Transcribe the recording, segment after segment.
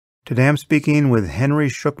Today I'm speaking with Henry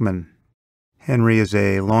Shukman. Henry is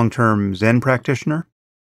a long-term Zen practitioner,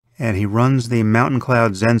 and he runs the Mountain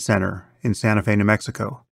Cloud Zen Center in Santa Fe, New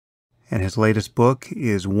Mexico. And his latest book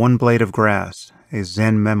is One Blade of Grass, a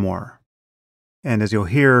Zen memoir. And as you'll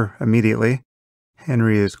hear immediately,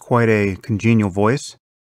 Henry is quite a congenial voice.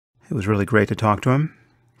 It was really great to talk to him.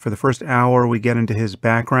 For the first hour, we get into his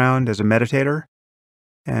background as a meditator,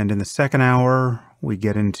 and in the second hour, we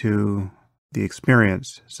get into the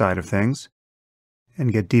experience side of things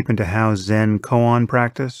and get deep into how Zen koan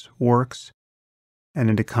practice works and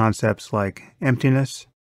into concepts like emptiness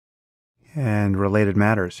and related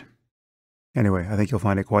matters. Anyway, I think you'll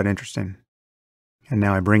find it quite interesting. And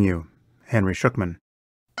now I bring you Henry Shukman.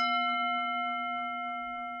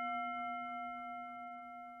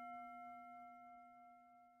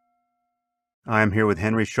 I am here with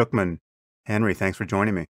Henry Shukman. Henry, thanks for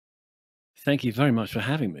joining me. Thank you very much for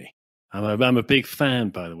having me. I'm a big fan,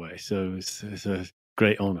 by the way, so it's a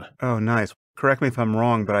great honor. Oh, nice. Correct me if I'm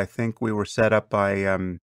wrong, but I think we were set up by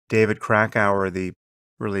David Krakauer, the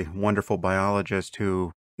really wonderful biologist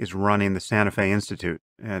who is running the Santa Fe Institute.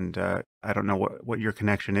 And I don't know what your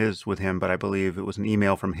connection is with him, but I believe it was an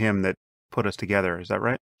email from him that put us together. Is that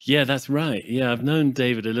right? Yeah, that's right. Yeah, I've known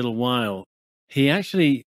David a little while. He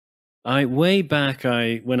actually, way back,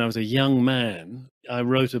 when I was a young man, I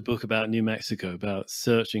wrote a book about New Mexico, about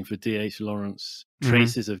searching for D.H. Lawrence,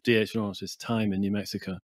 traces of D.H. Lawrence's time in New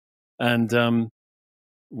Mexico. And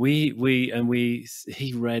he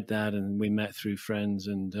read that, and we met through friends,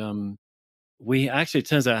 and we actually, it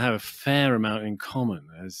turns out, have a fair amount in common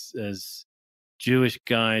as Jewish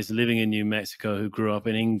guys living in New Mexico who grew up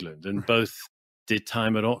in England, and both did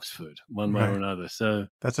time at Oxford one way or another. So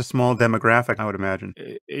that's a small demographic, I would imagine.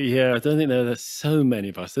 Yeah, I don't think there's so many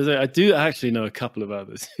of us. I do actually know a couple of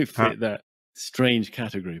others who fit that strange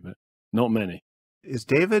category, but not many. Is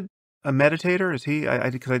David a meditator? Is he?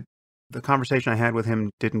 The conversation I had with him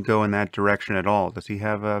didn't go in that direction at all. Does he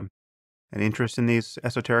have an interest in these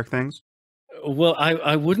esoteric things? Well,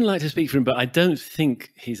 I wouldn't like to speak for him, but I don't think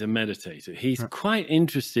he's a meditator. He's quite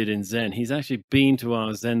interested in Zen. He's actually been to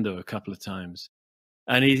our Zendo a couple of times.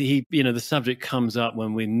 And he the subject comes up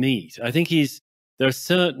when we meet. I think there are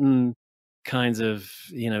certain kinds of,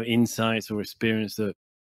 insights or experience that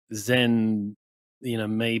Zen,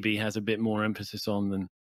 maybe has a bit more emphasis on than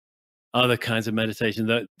other kinds of meditation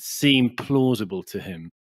that seem plausible to him.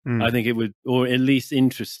 I think it would, or at least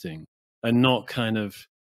interesting, and not kind of,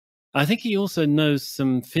 I think he also knows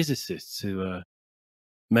some physicists who are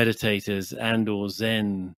meditators and or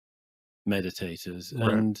Zen meditators.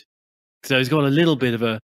 Right. And so he's got a little bit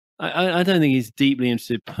of I don't think he's deeply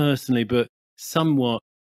interested personally, but somewhat,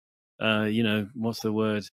 what's the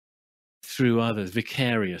word? Through others,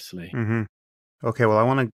 vicariously. Mm-hmm. Okay, well, I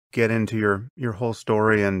want to get into your whole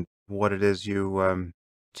story and what it is you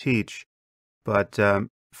teach. But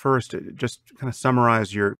first, just kind of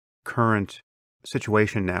summarize your current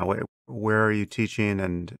situation now. Where are you teaching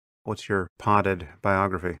and what's your potted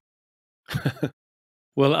biography?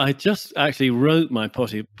 Well, I just actually wrote my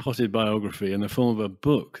potted biography in the form of a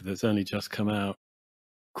book that's only just come out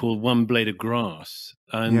called One Blade of Grass,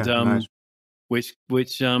 and nice. which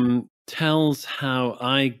tells how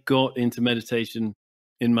I got into meditation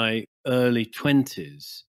in my early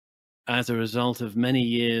 20s as a result of many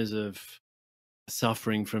years of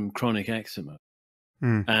suffering from chronic eczema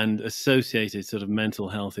and associated sort of mental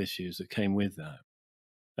health issues that came with that.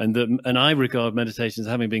 And I regard meditation as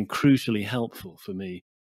having been crucially helpful for me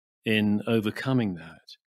in overcoming that.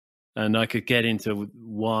 And I could get into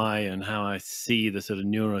why and how I see the sort of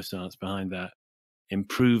neuroscience behind that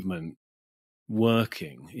improvement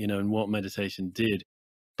working, and what meditation did.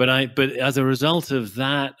 But as a result of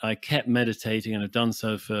that, I kept meditating, and I've done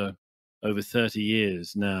so for over 30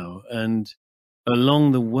 years now. And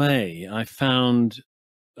along the way, I found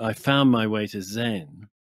my way to Zen,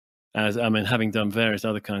 having done various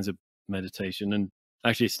other kinds of meditation, and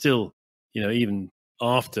actually still, even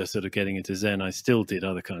after sort of getting into Zen, I still did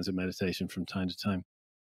other kinds of meditation from time to time.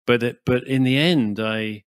 But in the end,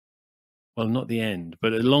 well, not the end,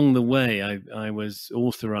 but along the way, I was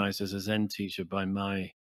authorized as a Zen teacher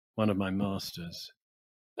by one of my masters.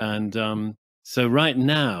 And so right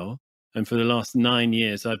now, and for the last 9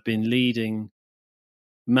 years, I've been leading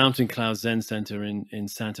Mountain Cloud Zen Center in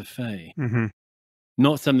Santa Fe. Mm-hmm.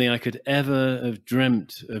 Not something I could ever have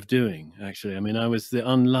dreamt of doing, actually. I mean, I was the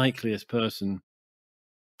unlikeliest person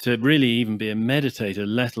to really even be a meditator,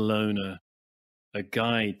 let alone a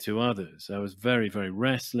guide to others. I was very, very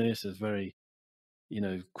restless. I was very,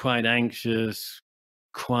 quite anxious,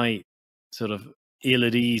 quite sort of ill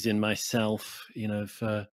at ease in myself,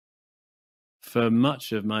 for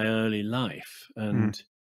much of my early life. Mm. And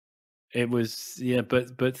it was, yeah, but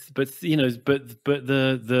you know, but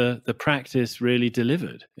the practice really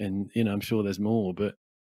delivered. And, you know, I'm sure there's more, but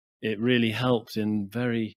it really helped in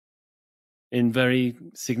very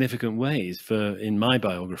significant ways for in my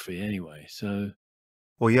biography anyway. So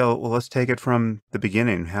Well, yeah, well, let's take it from the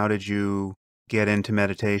beginning. How did you get into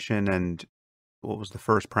meditation, and what was the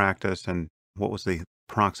first practice, and what was the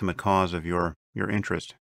proximate cause of your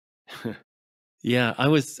interest? yeah, I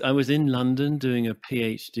was in London doing a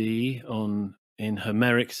PhD on in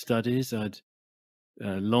Homeric studies. I'd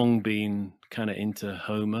long been kind of into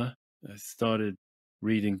Homer. I started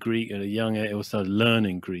reading Greek at a young age, or started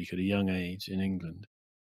learning Greek at a young age in England,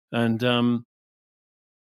 and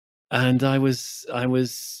I was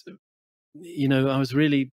you know, I was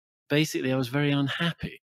really basically I was very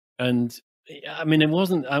unhappy, and I mean it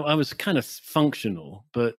wasn't I was kind of functional,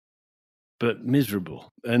 but miserable,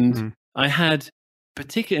 and Mm. I had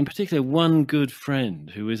in particular one good friend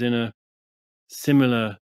who was in a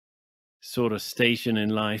similar sort of station in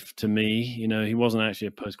life to me. You know, he wasn't actually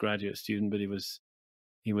a postgraduate student, but he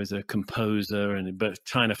was a composer and but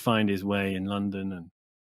trying to find his way in London,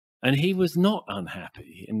 and he was not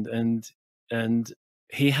unhappy, and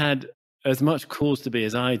he had as much cause to be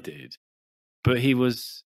as I did, but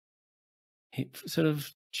sort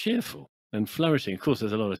of cheerful and flourishing. Of course,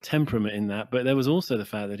 there's a lot of temperament in that, but there was also the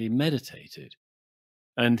fact that he meditated,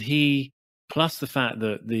 and he plus the fact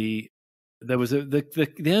that there was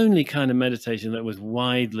the only kind of meditation that was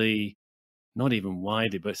widely, not even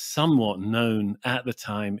widely, but somewhat known at the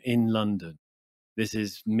time in London. This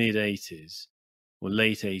is mid 80s or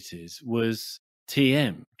late 80s, was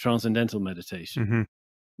TM, Transcendental Meditation, Mhm.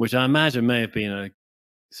 which I imagine may have been a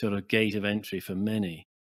sort of gate of entry for many.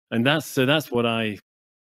 And that's what I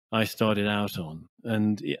started out on.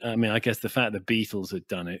 And I mean, I guess the fact the Beatles had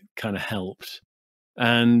done it kind of helped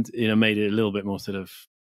and, you know, made it a little bit more sort of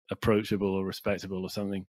approachable or respectable or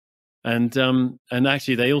something. And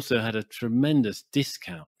actually they also had a tremendous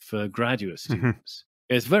discount for graduate Mhm. students.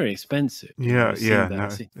 It's very expensive, you know, Yeah, it yeah, seemed that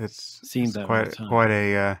no, it's seemed it's that at the time. quite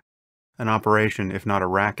a, an operation, if not a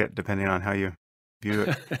racket, depending on how you view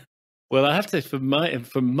it. Well, I have to say,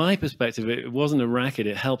 from my perspective, it wasn't a racket.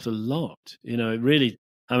 It helped a lot. You know, it really.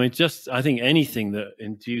 I mean, just I think anything that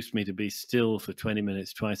induced me to be still for 20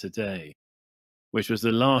 minutes twice a day, which was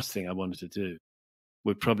the last thing I wanted to do,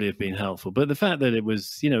 would probably have been helpful. But the fact that it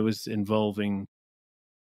was, you know, was involving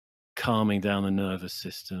calming down the nervous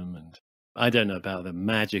system, and I don't know about the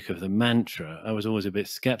magic of the mantra. I was always a bit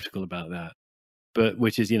skeptical about that. But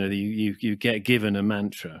which is, you know, you get given a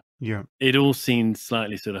mantra. Yeah. It all seemed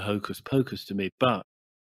slightly sort of hocus pocus to me, but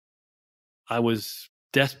I was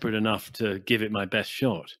desperate enough to give it my best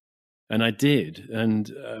shot, and I did,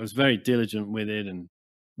 and I was very diligent with it. And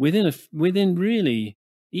within really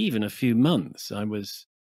even a few months, I was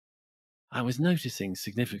noticing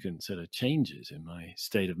significant sort of changes in my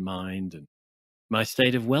state of mind and my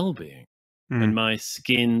state of well-being, and Mm. my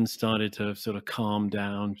skin started to sort of calm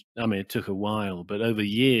down. I mean, it took a while, but over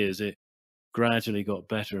years, it gradually got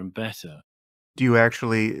better and better. Do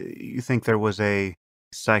you think there was a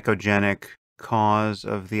psychogenic cause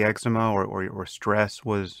of the eczema, or stress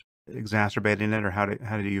was exacerbating it, or how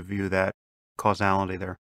did you view that causality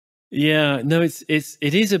there? Yeah, no, it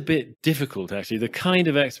is a bit difficult actually. The kind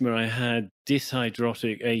of eczema I had,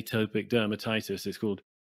 dyshydrotic atopic dermatitis, it's called,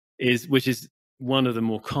 is which is one of the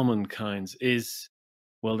more common kinds. Is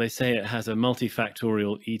well, they say it has a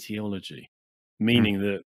multifactorial etiology, Mm. meaning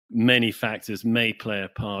that many factors may play a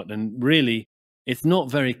part, and really, it's not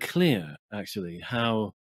very clear actually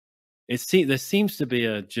how there seems to be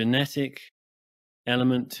a genetic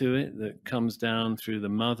element to it that comes down through the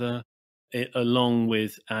mother, along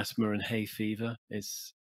with asthma and hay fever.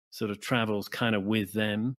 It's sort of travels kind of with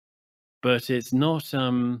them, but it's not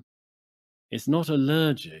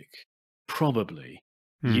allergic, probably,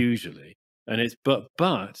 Mm. usually. And it's but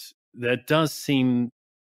there does seem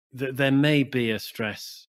that there may be a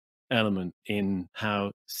stress element in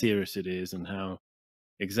how serious it is and how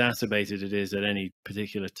exacerbated it is at any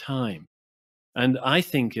particular time. And I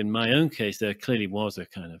think in my own case, there clearly was a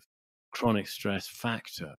kind of chronic stress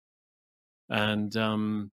factor. And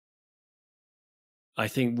I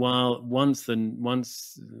think once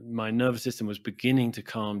my nervous system was beginning to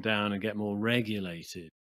calm down and get more regulated,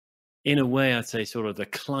 in a way, I'd say sort of the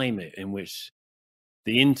climate in which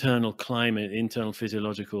the internal climate, internal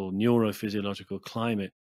physiological, neurophysiological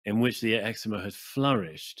climate in which the eczema had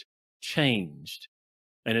flourished changed,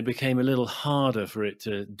 and it became a little harder for it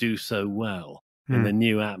to do so well in Mm. the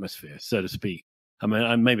new atmosphere, so to speak. I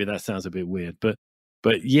mean, maybe that sounds a bit weird, but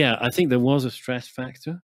yeah, I think there was a stress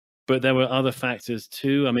factor. But there were other factors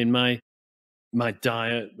too. I mean, my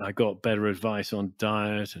diet, I got better advice on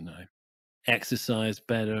diet, and I exercised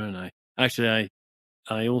better, and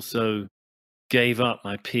I also gave up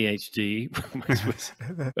my PhD, which was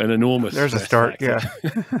an enormous There's a stress start.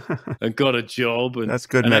 factor, Yeah. and got a job. That's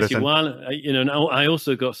good And actually, medicine. and I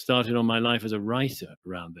also got started on my life as a writer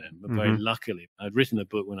around then. But very luckily, I'd written a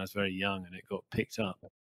book when I was very young, and it got picked up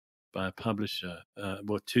by a publisher,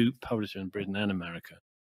 two publishers in Britain and America.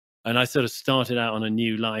 And I sort of started out on a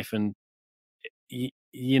new life, and it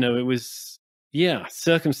was,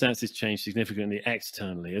 circumstances changed significantly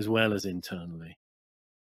externally as well as internally.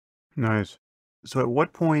 Nice. So at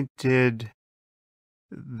what point did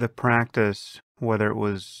the practice, whether it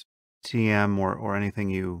was TM or anything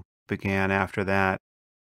you began after that,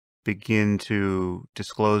 begin to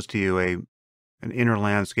disclose to you an inner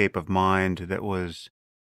landscape of mind that was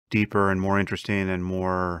deeper and more interesting and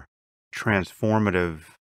more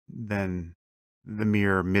transformative than the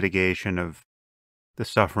mere mitigation of the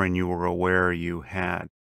suffering you were aware you had?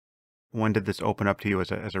 When did this open up to you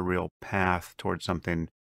as a real path towards something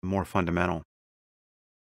more fundamental?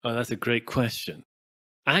 Oh, that's a great question.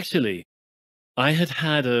 Actually, I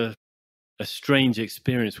had a strange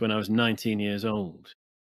experience when I was 19 years old.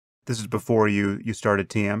 This is before you started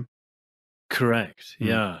TM? Correct. Mm.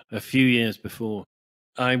 Yeah. A few years before.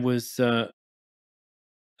 I was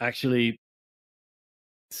actually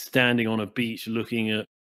standing on a beach looking at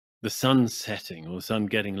the sun setting or the sun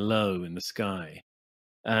getting low in the sky.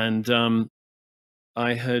 And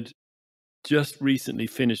I had just recently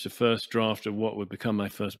finished the first draft of what would become my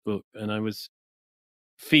first book. And I was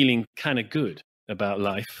feeling kind of good about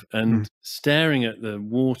life and staring at the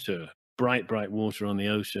water, bright water on the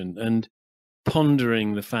ocean, and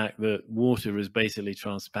pondering the fact that water is basically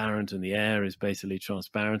transparent and the air is basically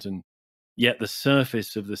transparent, and yet the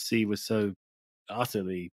surface of the sea was so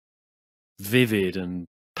utterly vivid and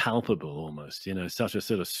palpable, almost, such a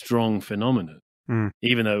sort of strong phenomenon,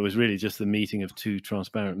 even though it was really just the meeting of two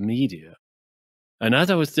transparent media. And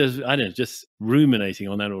as I was just ruminating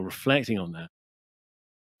on that or reflecting on that,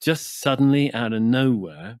 just suddenly out of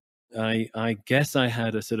nowhere, I guess I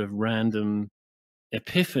had a sort of random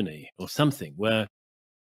epiphany or something where,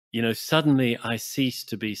 suddenly I ceased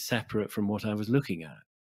to be separate from what I was looking at.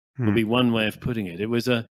 Would be one way of putting it. It was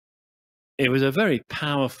a very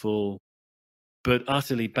powerful but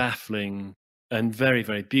utterly baffling and very,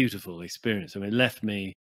 very beautiful experience. I mean, it left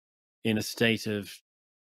me in a state of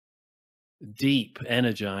deep,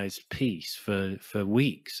 energized peace for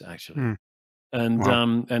weeks, actually. And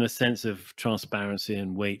Wow. and a sense of transparency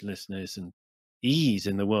and weightlessness and ease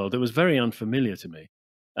in the world that was very unfamiliar to me.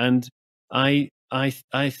 And I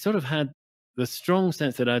sort of had the strong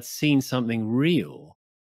sense that I'd seen something real,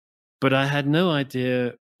 but I had no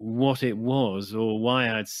idea what it was or why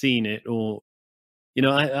I'd seen it. Or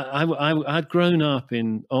I'd grown up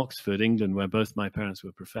in Oxford, England, where both my parents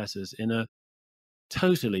were professors, in a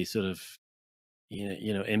totally sort of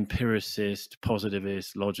empiricist,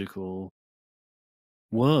 positivist, logical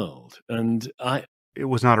world. And It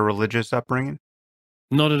was not a religious upbringing?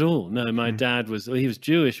 not at all. No, my dad he was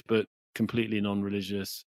Jewish, but completely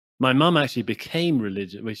non-religious. My mum actually became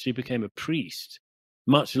religious. Well, she became a priest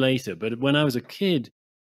much later. But when I was a kid,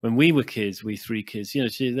 when we were kids, we three kids,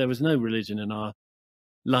 there was no religion in our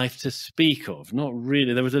life to speak of. Not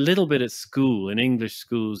really. There was a little bit at school, in English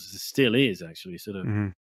schools, still is actually sort of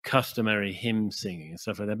customary hymn singing and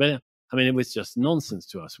stuff like that. But I mean, it was just nonsense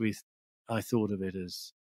to us. I thought of it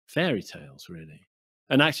as fairy tales, really.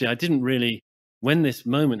 And actually, I didn't really, when this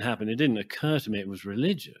moment happened, it didn't occur to me it was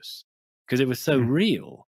religious, because it was so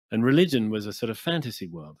real. And religion was a sort of fantasy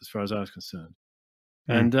world as far as I was concerned.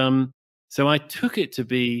 And so I took it to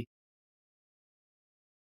be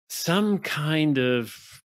some kind of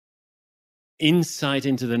insight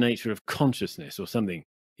into the nature of consciousness or something.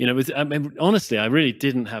 I mean, honestly, I really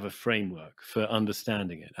didn't have a framework for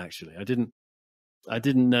understanding it. Actually, I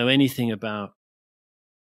didn't know anything about.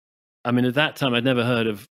 I mean, at that time, I'd never heard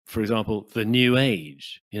of, for example, the New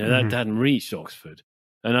Age. That hadn't reached Oxford,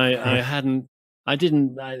 and I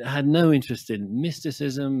had no interest in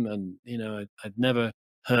mysticism, and I'd never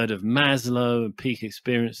heard of Maslow and peak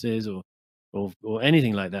experiences or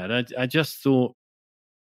anything like that. I just thought,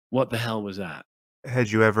 what the hell was that? Had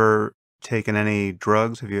you ever taken any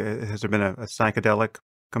drugs? Has there been a psychedelic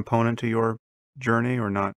component to your journey or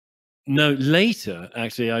not? No, later,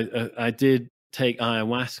 actually, I did take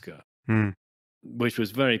ayahuasca, which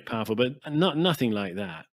was very powerful, but nothing like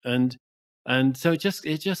that. And so it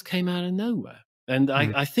just came out of nowhere. And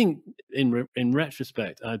I think in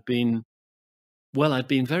retrospect, I'd been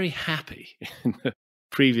very happy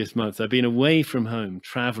previous months, I've been away from home,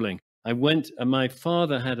 traveling. I went, and my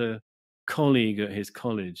father had a colleague at his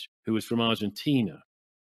college who was from Argentina.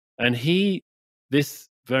 And this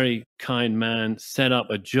very kind man, set up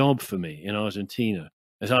a job for me in Argentina.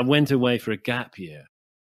 And so I went away for a gap year.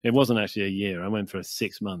 It wasn't actually a year. I went for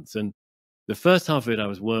 6 months. And the first half of it, I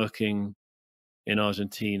was working in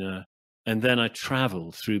Argentina. And then I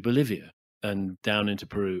traveled through Bolivia and down into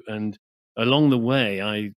Peru. And along the way,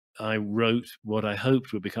 I wrote what I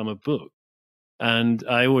hoped would become a book. And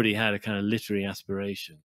I already had a kind of literary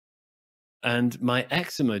aspiration. And my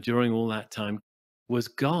eczema during all that time was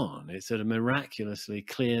gone. It sort of miraculously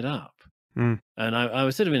cleared up. Mm. And I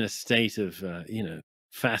was sort of in a state of,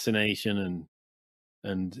 fascination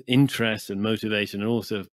and interest and motivation, and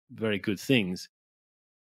also very good things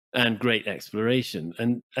and great exploration.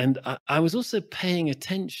 And I was also paying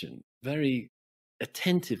attention very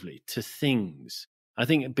attentively to things. I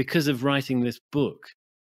think because of writing this book,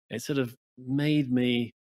 it sort of made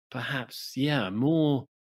me perhaps, more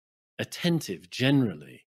attentive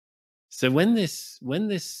generally. So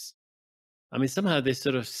somehow this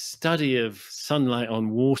sort of study of sunlight on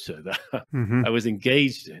water that Hmm. I was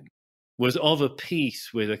engaged in was of a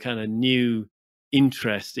piece with a kind of new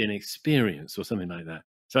interest in experience or something like that.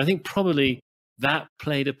 So I think probably that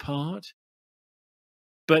played a part,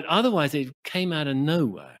 but otherwise it came out of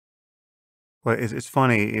nowhere. Well, it's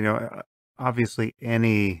funny, obviously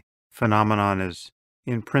any phenomenon is,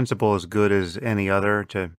 in principle, as good as any other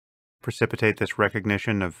to precipitate this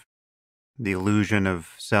recognition of the illusion of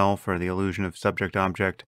self or the illusion of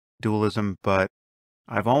subject-object dualism. But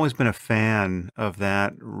I've always been a fan of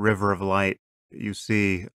that river of light you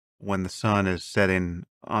see when the sun is setting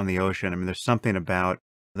on the ocean. I mean, there's something about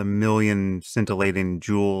the million scintillating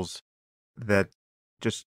jewels that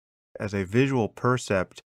just as a visual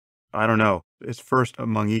percept, I don't know, it's first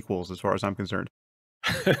among equals as far as I'm concerned.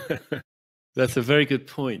 That's a very good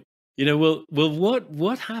point.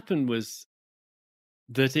 What happened was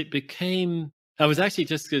that it became. I was actually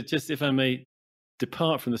just if I may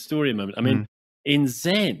depart from the story a moment. I mean, Mm, in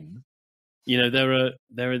Zen, there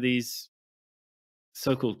are these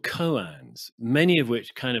so-called koans, many of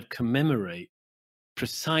which kind of commemorate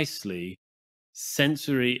precisely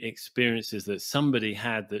sensory experiences that somebody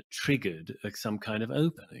had that triggered some kind of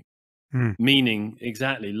opening, mm, meaning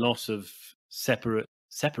exactly loss of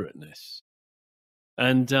separateness.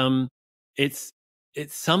 And it's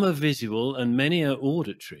some are visual and many are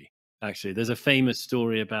auditory. Actually, there's a famous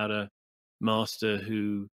story about a master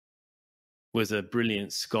who was a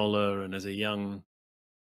brilliant scholar, and as a young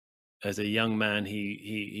man,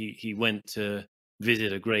 he went to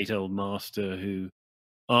visit a great old master who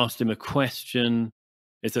asked him a question.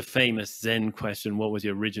 It's a famous Zen question: "What was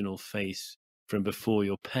your original face from before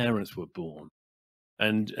your parents were born?"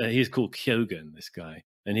 And he's called Kyogen, this guy,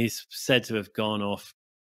 and he's said to have gone off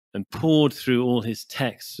and pored through all his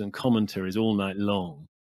texts and commentaries all night long,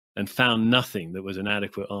 and found nothing that was an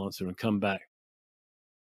adequate answer, and come back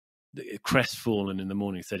crestfallen in the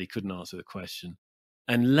morning, said he couldn't answer the question,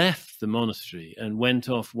 and left the monastery and went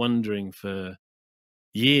off wondering for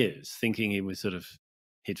years, thinking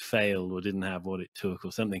he'd failed or didn't have what it took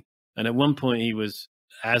or something. And at one point, he was,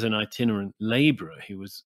 as an itinerant laborer, he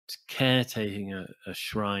was caretaking a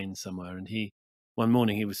shrine somewhere, and one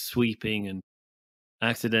morning he was sweeping and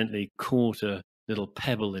accidentally caught a little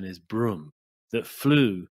pebble in his broom that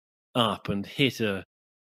flew up and hit a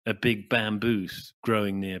big bamboo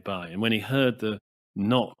growing nearby. And when he heard the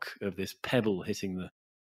knock of this pebble hitting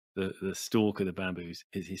the stalk of the bamboos,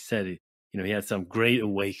 he said he had some great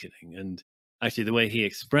awakening. And actually, the way he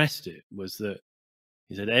expressed it was that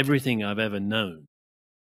he said, "Everything I've ever known,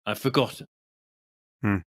 I've forgotten.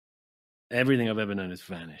 mm. Everything I've ever known has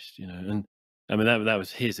vanished." And I mean that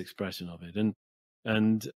was his expression of it.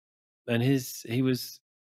 And he was.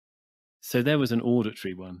 So there was an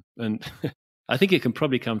auditory one, and I think it can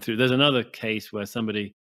probably come through. There's another case where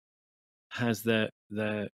somebody has their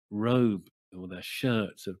robe or their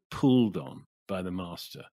shirt sort of pulled on by the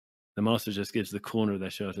master. The master just gives the corner of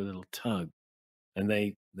their shirt a little tug, and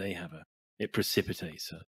they have it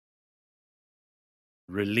precipitates a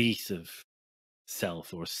release of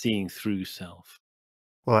self or seeing through self.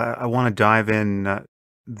 Well, I want to dive in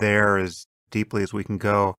there as deeply as we can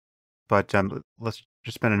go, but let's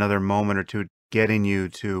just spend another moment or two getting you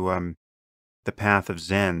to the path of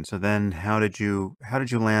Zen. So then, how did you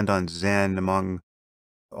land on Zen among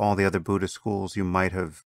all the other Buddhist schools you might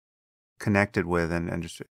have connected with, and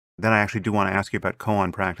just then I actually do want to ask you about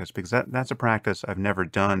koan practice because that's a practice I've never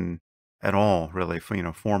done at all, really,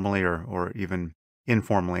 formally or even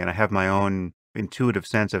informally, and I have my own intuitive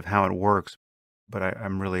sense of how it works. but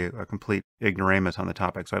I'm really a complete ignoramus on the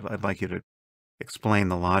topic. So I'd like you to explain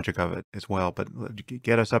the logic of it as well. But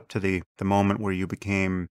get us up to the moment where you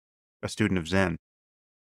became a student of Zen.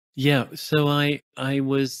 Yeah. So I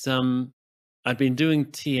was I'd been doing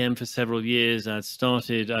TM for several years.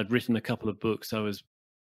 I'd written a couple of books. I was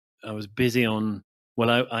busy on,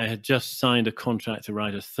 well, I had just signed a contract to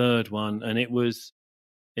write a third one, and it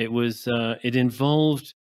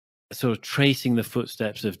involved sort of tracing the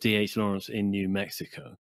footsteps of D.H. Lawrence in New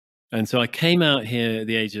Mexico. And so I came out here at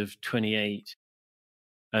the age of 28,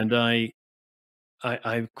 and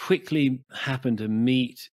I quickly happened to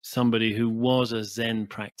meet somebody who was a Zen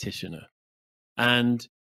practitioner. And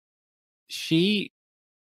she,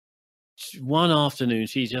 one afternoon,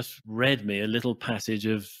 she just read me a little passage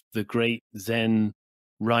of the great Zen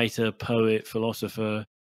writer, poet, philosopher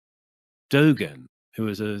Dogen, who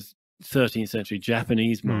was a 13th century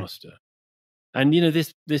Japanese Hmm. master. And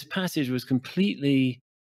this passage was completely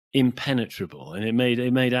impenetrable, and it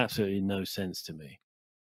made absolutely no sense to me.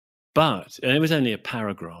 And it was only a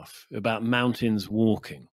paragraph about mountains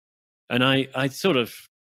walking, and I sort of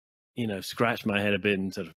scratched my head a bit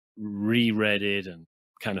and sort of reread it and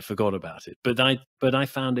kind of forgot about it. But I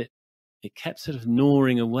found it kept sort of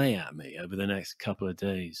gnawing away at me over the next couple of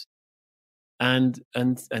days. And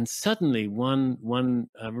suddenly one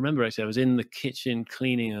I remember, actually, I was in the kitchen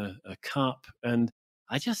cleaning a cup, and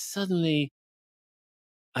I just suddenly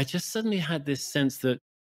had this sense that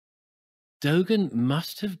Dogen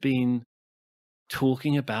must have been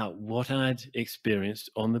talking about what I'd experienced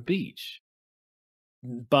on the beach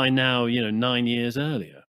by now, 9 years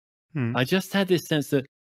earlier. Hmm. I just had this sense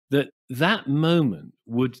that moment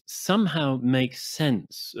would somehow make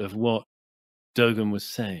sense of what Dogen was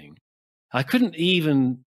saying. I couldn't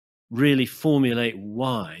even really formulate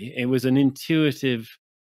why. It was an intuitive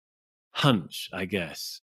hunch, I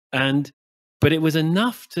guess. But it was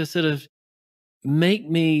enough to sort of make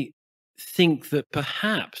me think that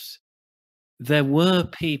perhaps there were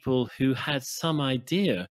people who had some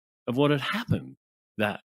idea of what had happened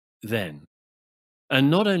that then.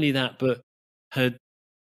 And not only that, but had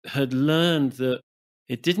learned that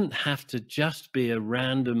it didn't have to just be a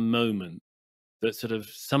random moment that sort of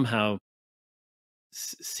somehow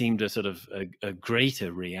seemed a sort of a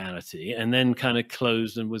greater reality, and then kind of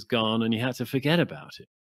closed and was gone, and you had to forget about it,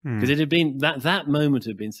 because Hmm. it had been that moment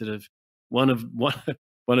had been sort of one of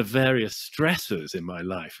one of various stressors in my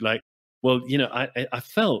life. Like, well, I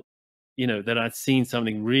felt that I'd seen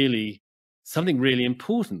something really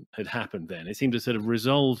important had happened. Then it seemed to sort of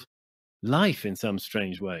resolve life in some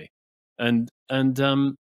strange way, and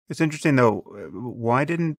It's interesting though. Why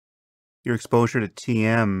didn't your exposure to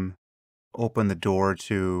TM open the door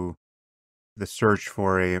to the search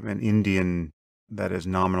for an Indian that is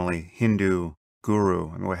nominally Hindu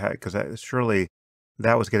guru? I mean, because surely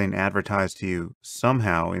that was getting advertised to you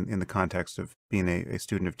somehow in the context of being a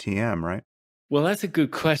student of TM, right? Well, that's a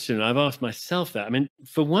good question. I've asked myself that. I mean,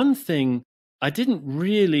 for one thing, I didn't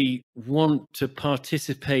really want to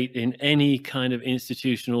participate in any kind of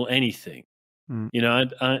institutional anything. Mm.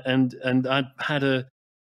 And I'd had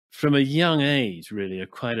from a young age, really,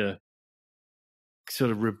 quite a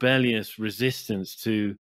sort of rebellious resistance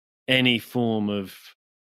to any form of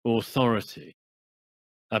authority.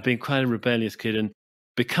 I've been quite a rebellious kid, and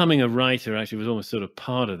becoming a writer actually was almost sort of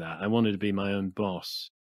part of that. I wanted to be my own boss.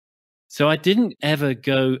 So I didn't ever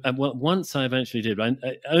go. Well, once I eventually did.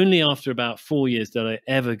 Only after about 4 years did I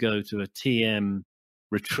ever go to a TM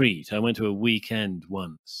retreat. I went to a weekend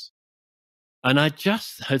once, and I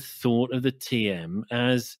just had thought of the TM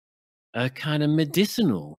as a kind of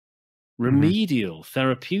medicinal, Hmm. remedial,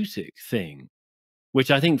 therapeutic thing,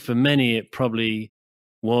 which I think for many it probably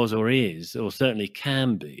was or is, or certainly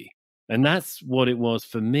can be. And that's what it was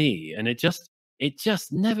for me. And it just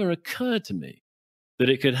never occurred to me that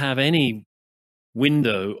it could have any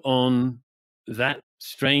window on that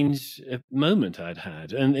strange moment I'd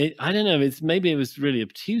had. And I don't know, maybe it was really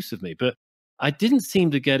obtuse of me, but I didn't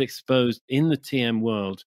seem to get exposed in the TM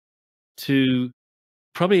world to,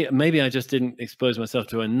 probably, maybe I just didn't expose myself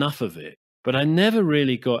to enough of it. But I never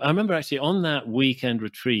really got. I remember actually on that weekend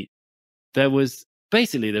retreat, there was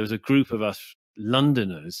a group of us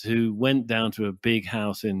Londoners who went down to a big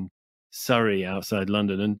house in Surrey outside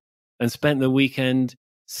London, and spent the weekend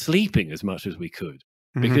sleeping as much as we could,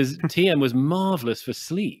 Hmm. because TM was marvelous for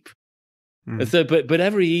sleep. And Hmm. so, but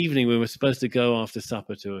every evening we were supposed to go after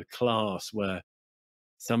supper to a class where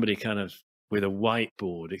somebody kind of with a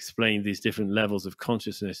whiteboard explained these different levels of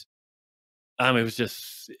consciousness. It was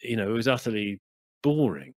just, it was utterly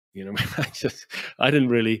boring. I didn't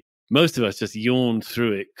really, most of us just yawned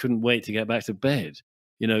through it, couldn't wait to get back to bed,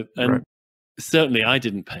 Right. and certainly I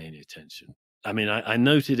didn't pay any attention. I mean, I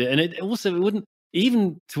noted it, and it also, it wouldn't,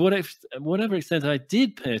 even to whatever extent I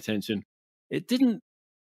did pay attention, it didn't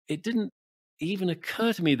even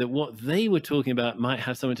occur to me that what they were talking about might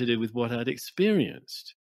have something to do with what I'd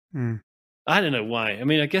experienced. Mm. I don't know why. I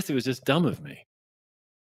mean, I guess it was just dumb of me.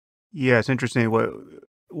 Yeah, it's interesting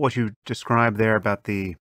what you described there about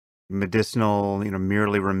the medicinal,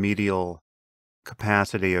 merely remedial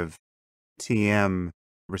capacity of TM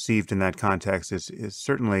received in that context is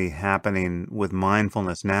certainly happening with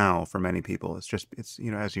mindfulness now for many people. It's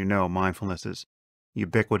as you know, mindfulness is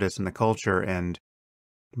ubiquitous in the culture, and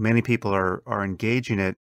many people are engaging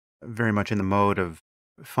it very much in the mode of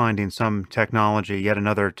finding some technology, yet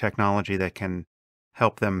another technology that can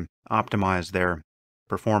help them optimize their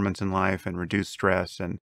performance in life and reduce stress.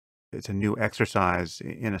 And it's a new exercise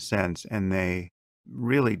in a sense, and they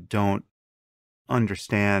really don't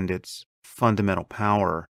understand its fundamental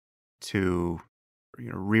power to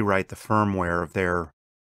rewrite the firmware of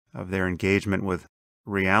their engagement with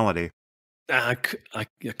reality. I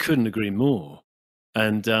couldn't agree more.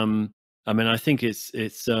 And I mean, I think it's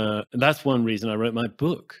that's one reason I wrote my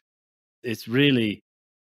book. It's really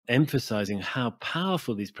emphasizing how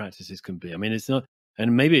powerful these practices can be. I mean, it's not,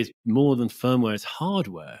 and maybe it's more than firmware; it's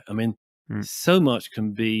hardware. I mean, Mm. so much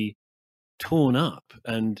can be torn up,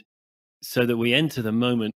 and so that we enter the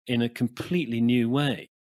moment in a completely new way,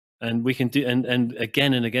 and we can do, and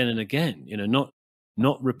again and again and again.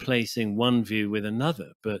 Not replacing one view with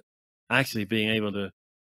another, but actually being able to,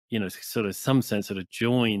 sort of some sense, sort of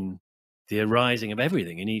join the arising of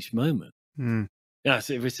everything in each moment. Mm. Yeah,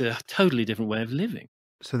 so it was a totally different way of living.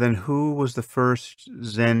 So then, who was the first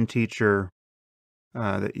Zen teacher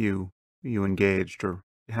that you engaged, or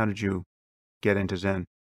how did you get into Zen?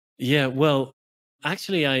 Yeah, well,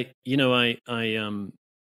 actually, I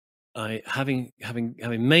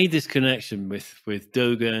having made this connection with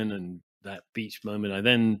Dogen and that beach moment, I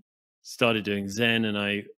then started doing Zen,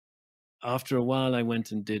 and after a while, I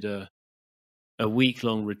went and did a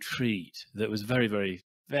week-long retreat that was very, very,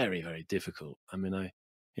 very, very difficult. I mean,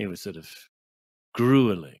 it was sort of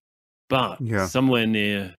grueling, but Yeah. somewhere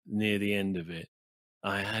near the end of it,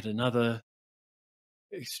 I had another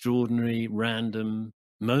extraordinary random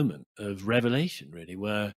moment of revelation, really,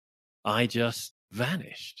 where I just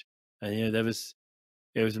vanished. And it was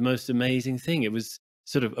the most amazing thing. It was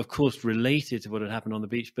sort of course related to what had happened on the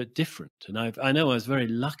beach, but different. And I know I was very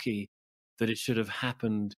lucky that it should have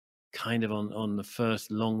happened kind of on the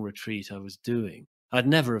first long retreat I was doing. I'd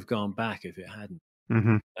never have gone back if it hadn't.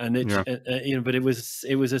 Mm-hmm. And Yeah. but it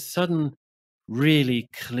was a sudden, really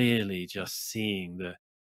clearly just seeing that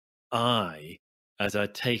I, as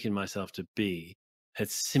I'd taken myself to be, had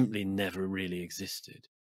simply never really existed.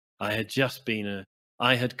 I had just been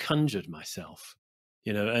I had conjured myself,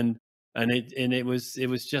 and it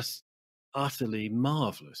was just utterly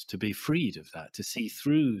marvelous to be freed of that, to see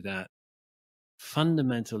through that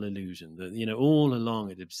fundamental illusion that, all along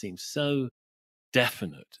it had seemed so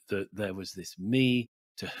definite that there was this me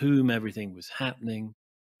to whom everything was happening,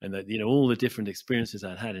 and that, all the different experiences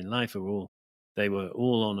I'd had in life they were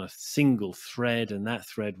all on a single thread, and that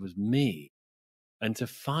thread was me. And to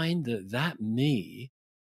find that me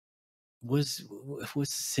was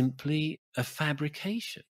simply a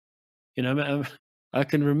fabrication. I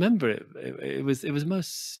can remember it. It was the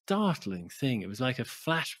most startling thing. It was like a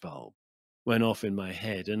flashbulb went off in my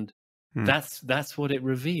head, and Mm. that's what it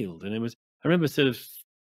revealed. And it was, I remember sort of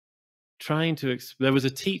trying to. There was a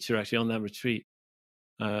teacher actually on that retreat,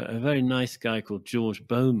 a very nice guy called George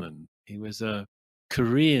Bowman. He was a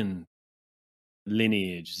Korean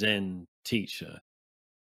lineage Zen teacher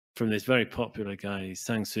from this very popular guy,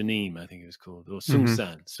 Sang Sunim, I think he was called, or Sung Mm-hmm.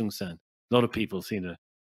 San. Sung San. A lot of people seem to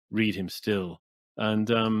read him still. And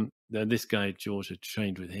this guy, George, had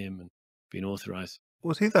trained with him and been authorized.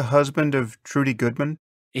 Was he the husband of Trudy Goodman?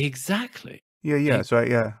 Exactly. Yeah, yeah. E- So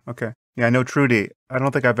yeah, okay. Yeah, I know Trudy. I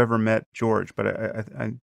don't think I've ever met George, but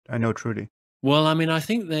I know Trudy. well, I mean, I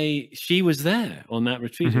think she was there on that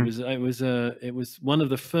retreat. It Mm-hmm. was, it was one of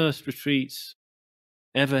the first retreats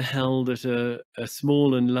ever held at a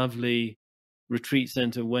small and lovely retreat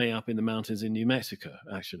center way up in the mountains in New Mexico,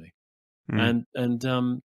 actually. Mm. And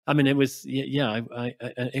I mean, it was, yeah,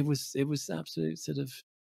 it was absolute sort of,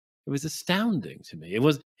 it was astounding to me. It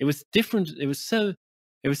was different. It was so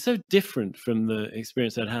different from the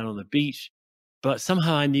experience I'd had on the beach, but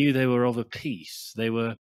somehow I knew they were of a piece. They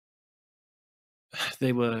were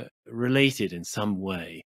related in some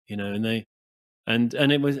way, and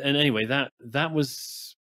anyway, that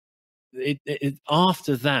was it.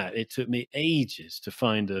 After that, it took me ages to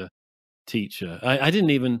find a teacher. I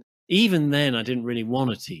didn't even then I didn't really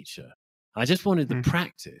want a teacher. I just wanted the Mm.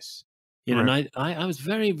 practice, and Right. I was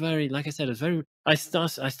very, very, like I said, I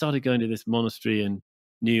started going to this monastery in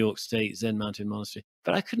New York State, Zen Mountain Monastery,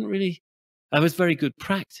 but I couldn't really. I was very good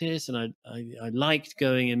practice, and I liked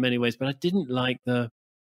going in many ways, but I didn't like the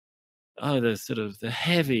sort of the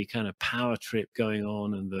heavy kind of power trip going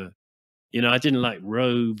on, and I didn't like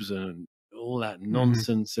robes and all that Mhm.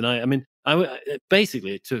 nonsense. And I mean,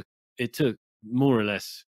 basically it took more or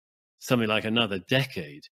less something like another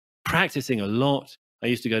decade practicing a lot. I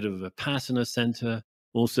used to go to the Vipassana Center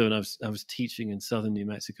also, and I was teaching in southern New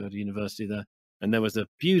Mexico at a university there, and there was a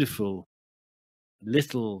beautiful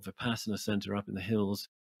little Vipassana center up in the hills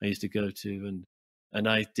I used to go to, and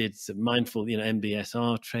I did some mindful,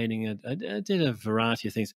 MBSR training. I did a variety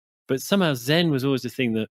of things, but somehow Zen was always the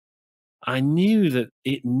thing that I knew that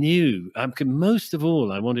it knew. Most of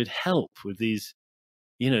all, I wanted help with these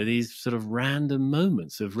sort of random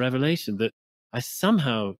moments of revelation that I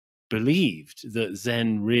somehow believed that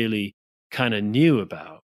Zen really kind of knew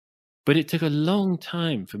about. But it took a long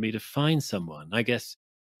time for me to find someone. I guess,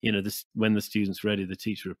 when the student's ready, the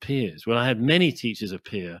teacher appears. Well, I had many teachers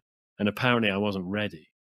appear, and apparently I wasn't ready.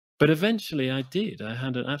 But eventually I did. I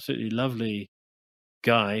had an absolutely lovely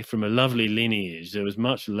guy from a lovely lineage that was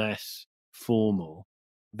much less formal,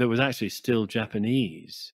 that was actually still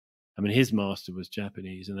Japanese. I mean, his master was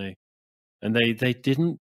Japanese, and they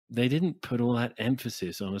didn't put all that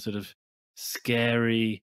emphasis on a sort of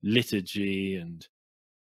scary liturgy, and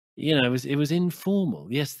it was informal.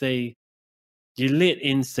 Yes, you lit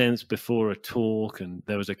incense before a talk, and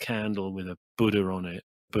there was a candle with a Buddha on it,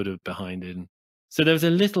 Buddha behind it. And so there was a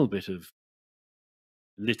little bit of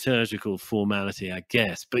liturgical formality, I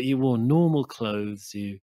guess, but you wore normal clothes.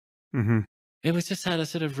 Mhm. It was just had a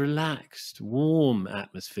sort of relaxed, warm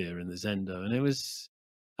atmosphere in the Zendo, and it was.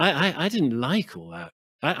 I didn't like all that.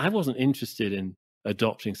 I wasn't interested in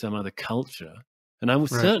adopting some other culture, and Right.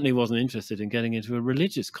 certainly wasn't interested in getting into a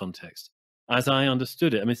religious context, as I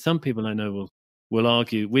understood it. I mean, some people I know will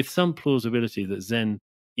argue with some plausibility that Zen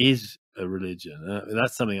is a religion.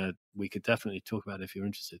 That's something we could definitely talk about if you're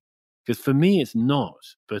interested. Because for me, it's not,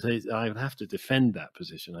 but I would have to defend that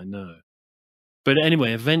position. I know. But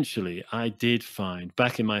anyway, eventually I did find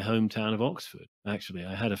back in my hometown of Oxford, actually,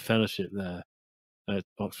 I had a fellowship there at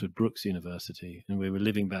Oxford Brookes University, and we were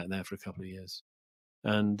living back there for a couple of years.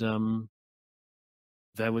 And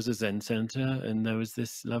there was a Zen center, and there was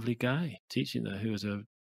this lovely guy teaching there who was a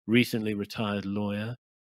recently retired lawyer,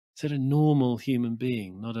 sort of normal human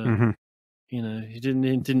being, not Mhm. he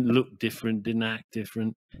didn't look different, didn't act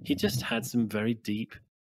different. He just had some very deep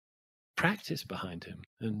practice behind him,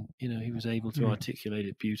 and he was able to Mm. articulate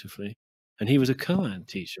it beautifully. And he was a koan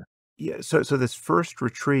teacher. Yeah, so this first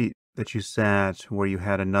retreat that you sat where you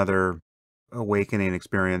had another awakening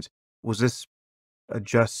experience, was this a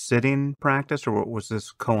just sitting practice or was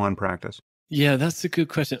this koan practice? Yeah, that's a good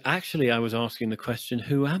question. Actually, I was asking the question,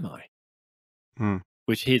 who am I? Hmm.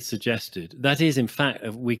 Which he had suggested. That is, in fact,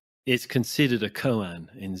 it's considered a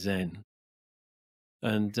koan in Zen.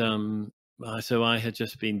 And so I had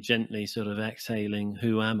just been gently sort of exhaling,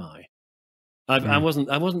 who am I? Mm.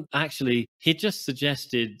 I wasn't actually, he just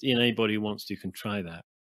suggested, anybody who wants to can try that.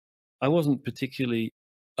 I wasn't particularly,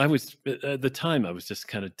 at the time, I was just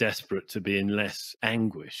kind of desperate to be in less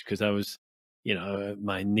anguish because I was,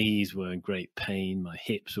 my knees were in great pain, my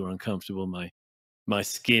hips were uncomfortable, my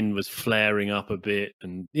skin was flaring up a bit,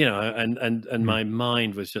 and and Mm. my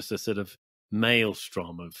mind was just a sort of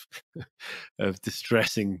maelstrom of of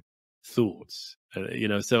distressing thoughts.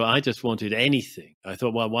 So I just wanted anything. I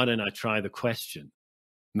thought, well, why don't I try the question?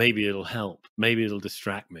 Maybe it'll help. Maybe it'll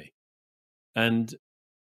distract me. And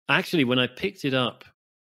actually, when I picked it up,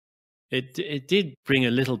 it did bring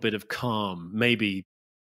a little bit of calm. Maybe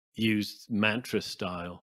used mantra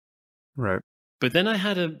style. Right. But then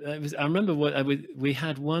I remember we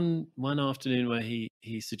had one afternoon where he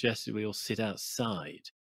suggested we all sit outside,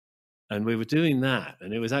 and we were doing that,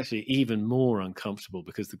 and it was actually even more uncomfortable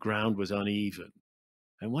because the ground was uneven,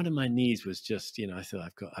 and one of my knees was just, I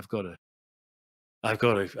thought I've got to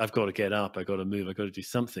get up, I've got to move, I've got to do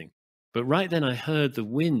something. But right then I heard the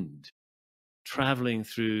wind traveling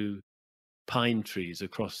through pine trees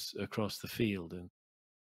across the field,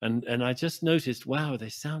 and I just noticed, wow, they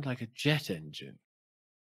sound like a jet engine,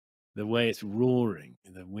 the way it's roaring,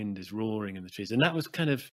 the wind is roaring in the trees. And that was kind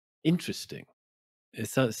of interesting.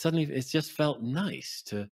 Suddenly it just felt nice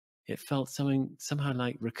it felt somehow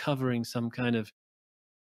like recovering some kind of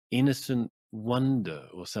innocent wonder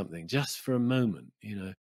or something, just for a moment,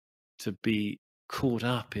 to be caught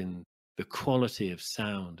up in the quality of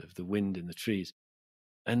sound of the wind in the trees.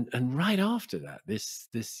 And right after that, this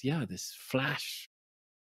flash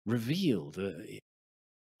revealed that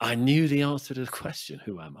I knew the answer to the question,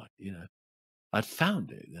 "Who am I?" I'd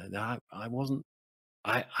found it. I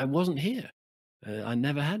wasn't here. I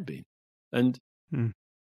never had been. And Mm.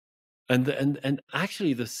 and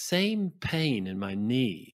actually the same pain in my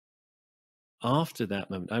knee after that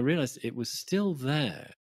moment, I realized it was still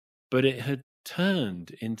there, but it had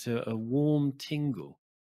turned into a warm tingle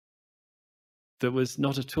that was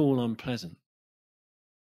not at all unpleasant.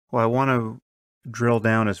 Well, I want to drill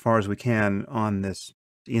down as far as we can on this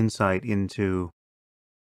insight into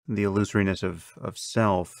the illusoriness of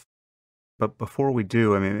self. But before we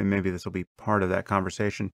do, I mean, and maybe this will be part of that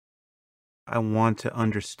conversation, I want to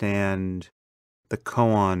understand the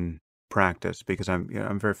koan practice because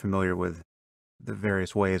I'm very familiar with the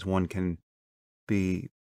various ways one can be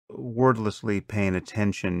wordlessly paying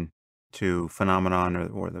attention to phenomenon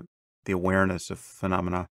or the awareness of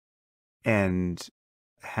phenomena and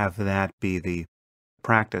have that be the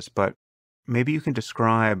practice. But maybe you can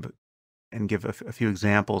describe and give a few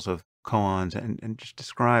examples of koans and just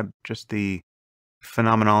describe just the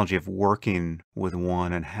phenomenology of working with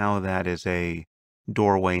one and how that is a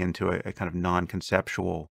doorway into a kind of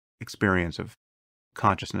non-conceptual experience of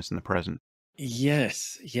consciousness in the present.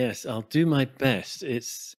 Yes, yes, I'll do my best.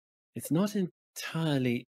 It's not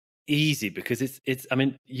entirely easy because it's I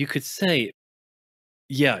mean, you could say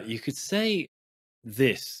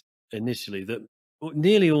this initially that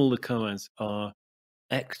nearly all the koans are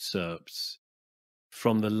excerpts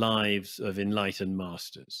from the lives of enlightened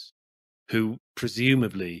masters who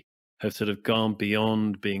presumably have sort of gone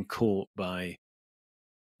beyond being caught by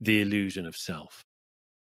the illusion of self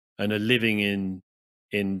and are living in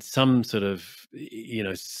some sort of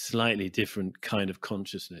slightly different kind of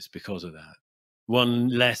consciousness because of that, one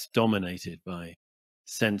less dominated by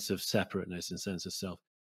sense of separateness and sense of self.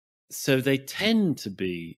 So they tend to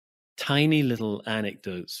be tiny little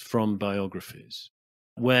anecdotes from biographies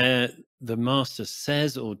where the master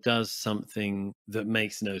says or does something that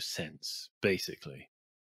makes no sense, basically.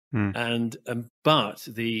 Mm, And but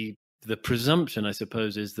the presumption, I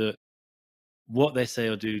suppose, is that what they say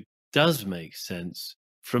or do does make sense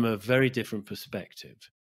from a very different perspective.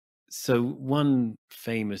 So one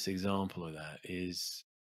famous example of that is,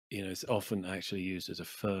 it's often actually used as a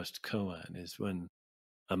first koan, is when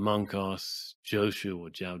a monk asks Joshu or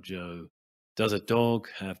Jiaozhou, does a dog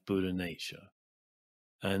have Buddha nature?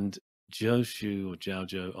 And Joshu or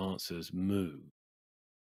Jiaozhou answers mu,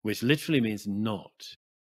 which literally means not.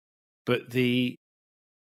 But this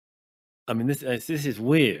is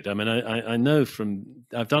weird. I mean, I know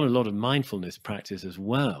I've done a lot of mindfulness practice as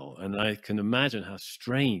well, and I can imagine how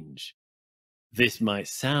strange this might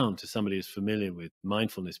sound to somebody who's familiar with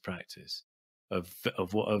mindfulness practice of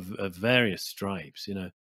various stripes.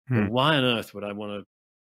 Well, mm, why on earth would I want to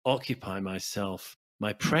occupy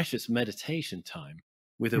my precious meditation time,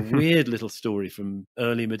 with a weird little story from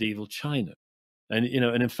early medieval China? And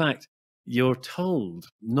in fact, you're told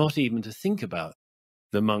not even to think about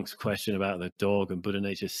the monk's question about the dog and Buddha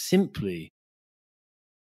nature. Simply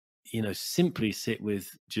sit with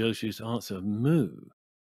Joshu's answer of mu.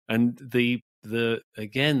 And the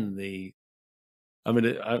again the I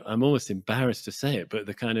mean I'm almost embarrassed to say it, but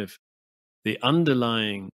the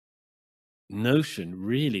underlying notion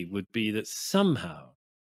really would be that somehow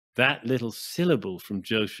that little syllable from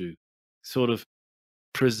Joshu sort of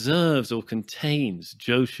preserves or contains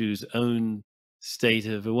Joshu's own state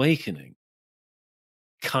of awakening,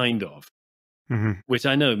 kind of, mhm, which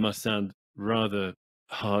I know must sound rather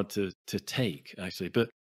hard to take, actually, but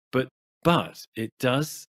but it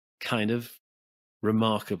does kind of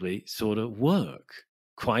remarkably sort of work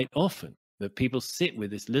quite often, that people sit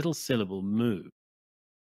with this little syllable mu,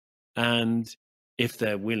 and if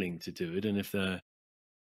they're willing to do it, and if they're,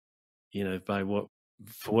 by what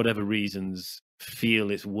for whatever reasons feel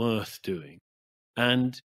it's worth doing,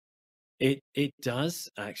 and it does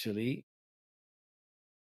actually,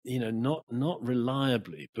 not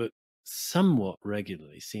reliably, but somewhat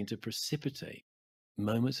regularly seem to precipitate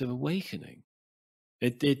moments of awakening.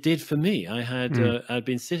 It did for me. mm, I'd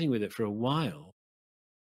been sitting with it for a while.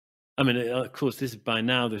 I mean, of course, this is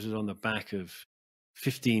on the back of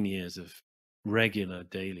 15 years of regular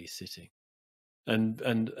daily sitting. And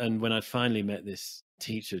when I finally met this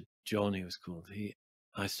teacher, John, he was called,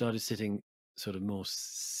 I started sitting sort of more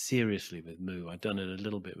seriously with Mu. I'd done it a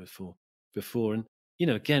little bit before. And,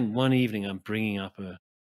 again, one evening I'm bringing up a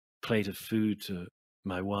plate of food to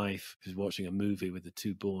my wife, who's watching a movie with the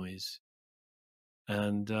two boys.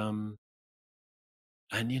 And all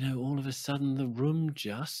of a sudden the room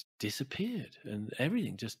just disappeared and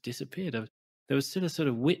everything just disappeared. There was still a sort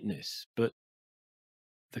of witness, but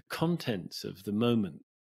the contents of the moment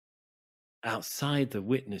outside the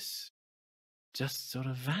witness just sort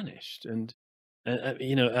of vanished. And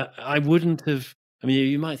you know, I wouldn't have. I mean,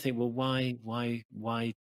 you might think, well,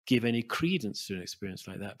 why give any credence to an experience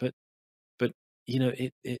like that? But you know,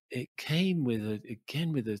 it came with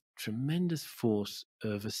a tremendous force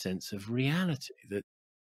of a sense of reality that,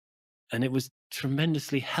 and it was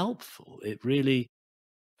tremendously helpful. It really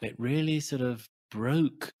sort of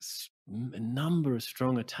broke a number of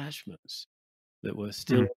strong attachments that were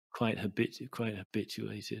still Mm. quite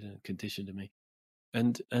habituated and conditioned to me.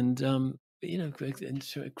 And you know, and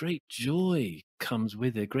so a great joy comes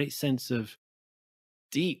with it, a great sense of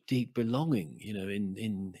deep belonging, you know,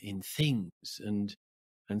 in things, and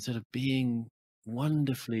sort of being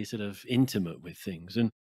wonderfully sort of intimate with things.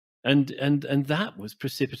 And that was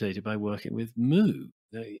precipitated by working with Mu.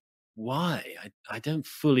 Why? I don't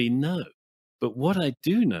fully know. But what I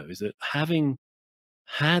do know is that, having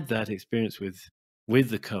had that experience with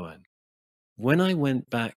the koan, when I went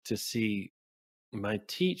back to see my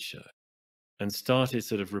teacher and started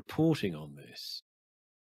sort of reporting on this,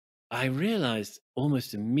 I realized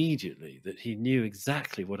almost immediately that he knew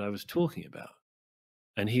exactly what I was talking about.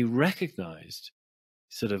 And he recognized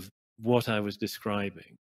sort of what I was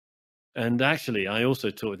describing. And actually, I also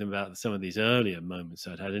talked to him about some of these earlier moments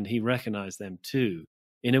I'd had, and he recognized them too,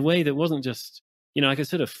 in a way that wasn't just, you know, I could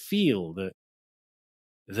sort of feel that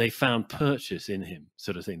they found purchase in him,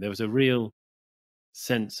 sort of thing. There was a real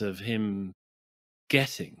sense of him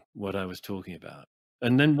getting what I was talking about.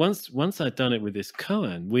 And then once I'd done it with this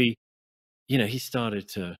koan, you know, he started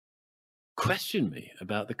to question me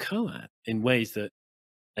about the koan in ways that,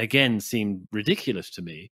 again, seemed ridiculous to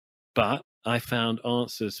me, but I found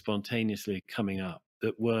answers spontaneously coming up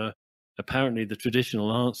that were apparently the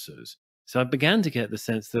traditional answers. So I began to get the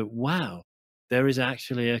sense that, wow, there is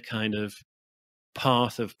actually a kind of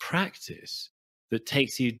path of practice that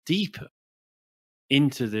takes you deeper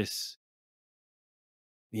into this,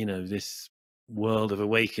 you know, this world of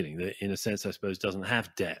awakening that, in a sense, I suppose, doesn't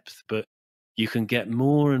have depth, but you can get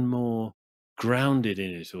more and more grounded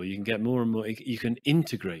in it, or you can get more and more, you can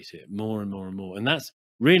integrate it more and more and more. And that's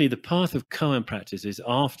really the path of koan practice, is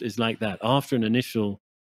like that. After an initial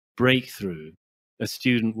breakthrough, a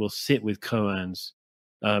student will sit with koans,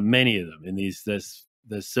 many of them in these, there's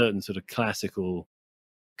certain sort of classical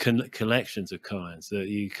collections of koans that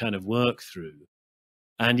you kind of work through,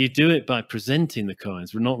 and you do it by presenting the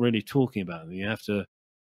koans. We're not really talking about them. You have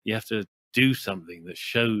to do something that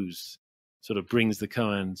shows, sort of brings the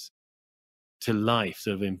koans to life,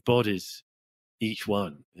 sort of embodies each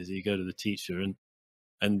one as you go to the teacher.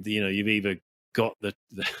 And you know, you've either got the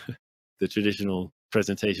traditional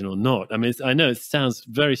presentation or not. I mean, I know it sounds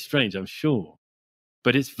very strange, I'm sure,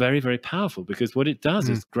 but it's very powerful, because what it does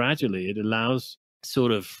Mm. is gradually it allows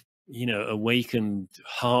sort of, you know, awakened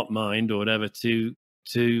heart, mind, or whatever, to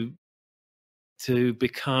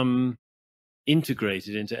become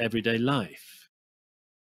integrated into everyday life.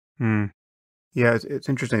 Mm. Yeah, it's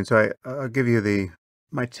interesting. So I'll give you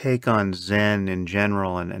my take on Zen in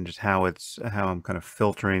general, and just how I'm kind of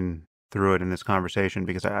filtering through it in this conversation,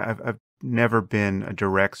 because I've never been a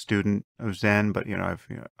direct student of Zen, but I've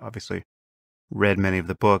obviously read many of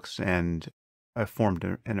the books, and I've formed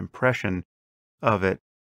an impression of it,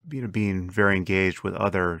 being very engaged with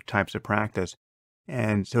other types of practice.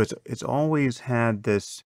 And so it's always had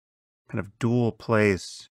this kind of dual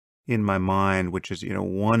place in my mind, which is,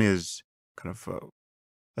 one is kind of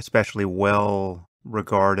especially well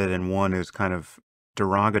regarded, and one is kind of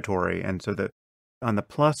derogatory. And so that on the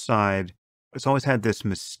plus side, it's always had this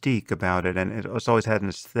mystique about it, and it's always had an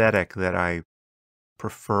aesthetic that I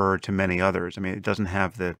prefer to many others. I mean, it doesn't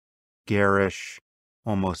have the garish,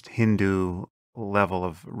 almost Hindu level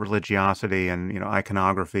of religiosity and,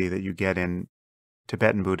 iconography that you get in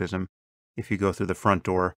Tibetan Buddhism. If you go through the front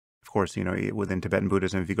door, of course, within Tibetan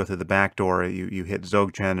Buddhism, if you go through the back door, you hit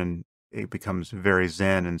Dzogchen, and it becomes very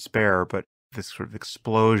Zen and spare. But this sort of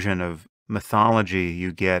explosion of mythology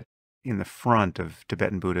you get in the front of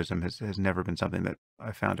Tibetan Buddhism has never been something that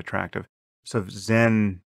I found attractive. So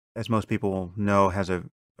Zen, as most people know, has a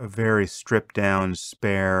very stripped down,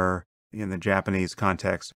 spare, in the Japanese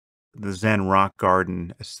context, the Zen rock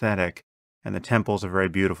garden aesthetic, and the temples are very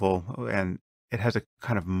beautiful, and it has a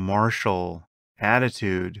kind of martial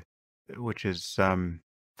attitude, which is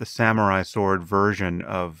the samurai sword version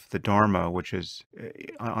of the Dharma, which is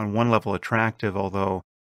on one level attractive, although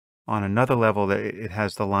on another level that it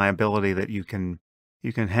has the liability that you can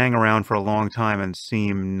hang around for a long time and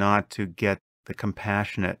seem not to get the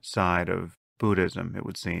compassionate side of Buddhism, it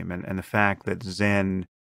would seem. And the fact that Zen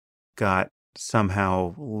got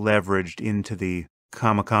somehow leveraged into the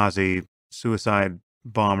kamikaze suicide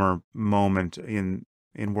bomber moment in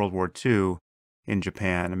World War II in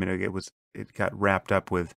Japan. I mean, it got wrapped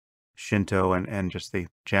up with Shinto and just the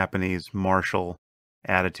Japanese martial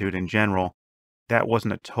attitude in general. That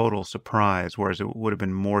wasn't a total surprise, whereas it would have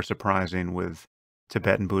been more surprising with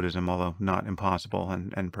Tibetan Buddhism, although not impossible,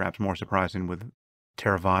 and perhaps more surprising with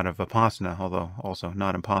Theravada Vipassana, although also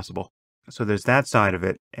not impossible. So there's that side of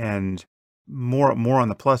it, and more on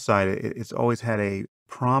the plus side, it's always had a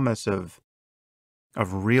promise of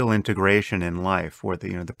real integration in life, where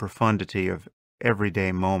the profundity of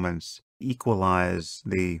everyday moments equalize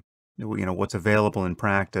the what's available in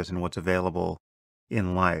practice and what's available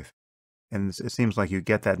in life. And it seems like you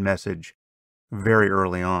get that message very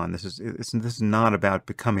early on. This is not about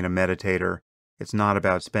becoming a meditator. It's not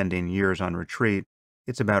about spending years on retreat.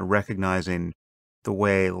 It's about recognizing the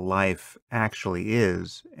way life actually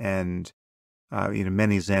is. And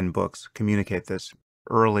many Zen books communicate this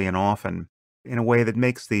early and often in a way that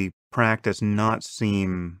makes the practice not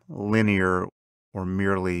seem linear or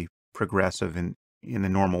merely progressive in the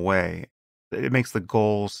normal way. It makes the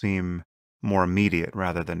goal seem more immediate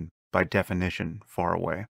rather than, by definition, far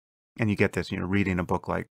away. And you get this, reading a book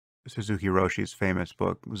like Suzuki Roshi's famous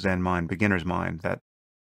book, Zen Mind, Beginner's Mind, that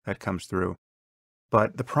comes through.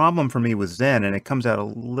 But the problem for me with Zen, and it comes out a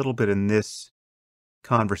little bit in this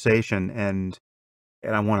conversation, and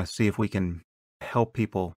I want to see if we can help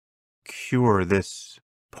people cure this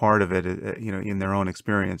part of it, in their own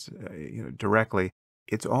experience, directly.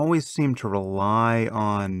 It's always seemed to rely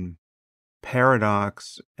on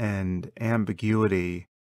paradox and ambiguity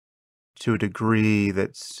to a degree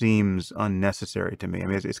that seems unnecessary to me. I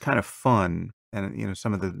mean, it's kind of fun, and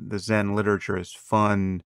some of the Zen literature is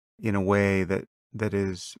fun in a way that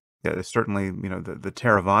is certainly the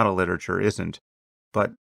Theravada literature isn't,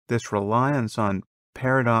 but this reliance on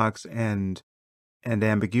paradox and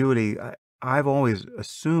ambiguity, I've always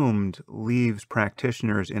assumed leaves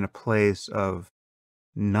practitioners in a place of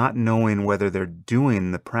not knowing whether they're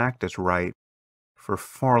doing the practice right for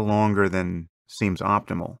far longer than seems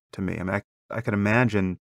optimal to me. I mean, I could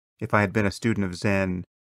imagine if I had been a student of Zen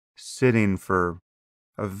sitting for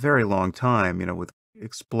a very long time, with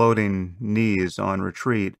exploding knees on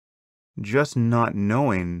retreat, just not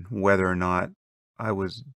knowing whether or not I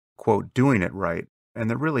was, quote, doing it right. And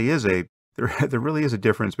there really is there really is a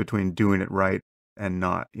difference between doing it right and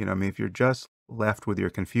not. I mean, if you're just left with your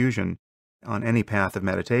confusion on any path of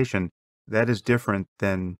meditation, that is different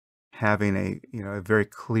than having a very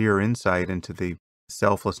clear insight into the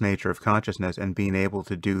selfless nature of consciousness and being able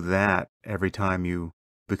to do that every time you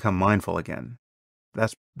become mindful again.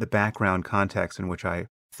 That's the background context in which I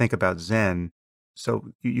think about Zen.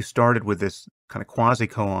 So you started with this kind of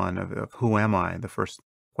quasi-koan of who am I, the first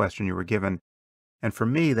question you were given. And for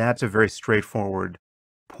me, that's a very straightforward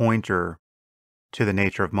pointer to the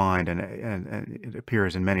nature of mind, and it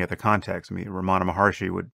appears in many other contexts. I mean, Ramana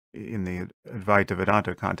Maharshi would, in the Advaita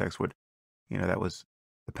Vedanta context, that was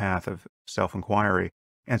the path of self-inquiry.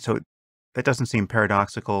 And so that doesn't seem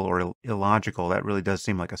paradoxical or illogical. That really does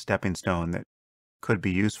seem like a stepping stone that could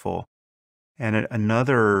be useful. And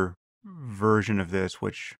another version of this,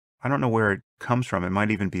 which I don't know where it comes from, it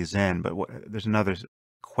might even be Zen, but there's another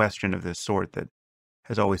question of this sort that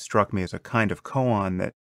has always struck me as a kind of koan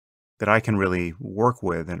that I can really work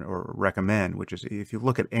with or recommend, which is if you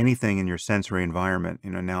look at anything in your sensory environment,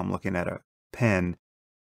 now I'm looking at a pen,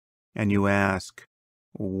 and you ask,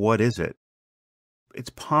 what is it? It's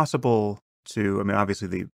possible to, I mean, obviously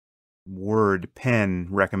the word pen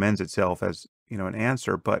recommends itself as, an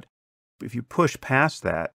answer, but if you push past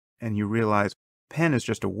that and you realize pen is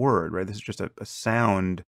just a word, right? This is just a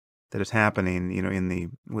sound that is happening,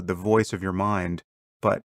 with the voice of your mind,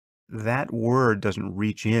 but that word doesn't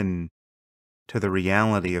reach in to the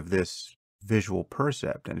reality of this visual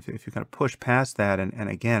percept. And if you kind of push past that and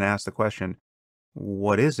again ask the question,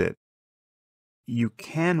 what is it? You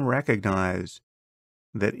can recognize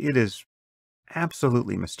that it is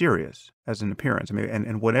absolutely mysterious as an appearance. I mean,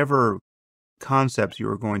 and whatever concepts you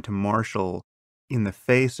are going to marshal in the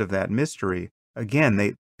face of that mystery, again,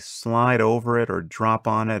 they slide over it or drop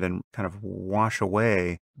on it and kind of wash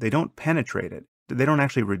away. They don't penetrate it. They don't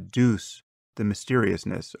actually reduce the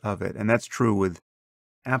mysteriousness of it. And that's true with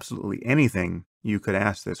absolutely anything you could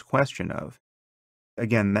ask this question of.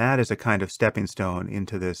 Again, that is a kind of stepping stone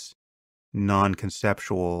into this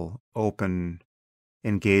non-conceptual, open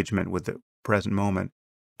engagement with the present moment.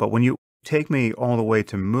 But when you take me all the way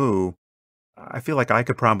to Mu, I feel like I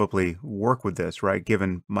could probably work with this, right,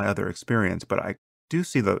 given my other experience. But I do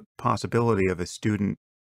see the possibility of a student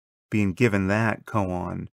being given that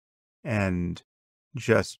koan and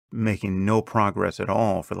just making no progress at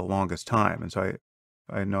all for the longest time. And so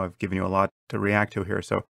I know I've given you a lot to react to here,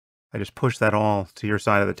 so I just push that all to your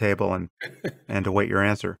side of the table and await your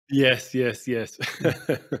answer. Yes, yes, yes.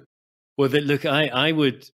 Mm. Well, then, look, I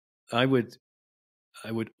would, I would,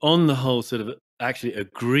 on the whole, sort of actually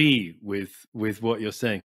agree with what you're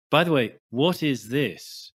saying. By the way, what is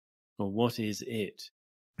this, or what is it?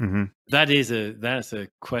 Mhm. That's a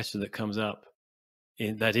question that comes up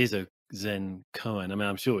that is a Zen koan. I mean,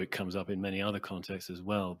 I'm sure it comes up in many other contexts as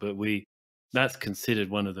well, but that's considered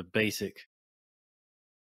one of the basic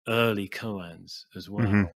early koans as well.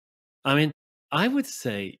 Mhm. I mean, I would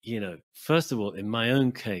say, first of all, in my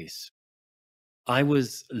own case, I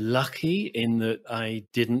was lucky in that I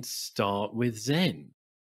didn't start with Zen.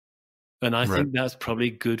 And I Right. think that's probably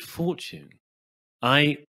good fortune.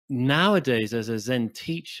 I Nowadays, as a Zen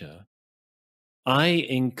teacher, I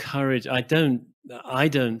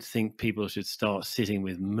don't think people should start sitting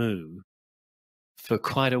with Mu for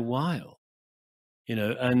quite a while,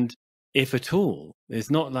 and if at all,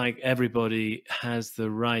 it's not like everybody has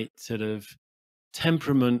the right sort of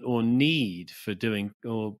temperament or need for doing,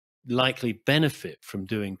 or likely benefit from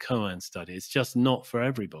doing koan study. It's just not for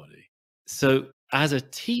everybody. So as a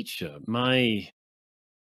teacher, my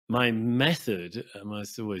method,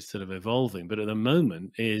 it's always sort of evolving, but at the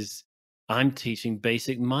moment is I'm teaching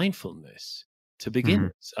basic mindfulness to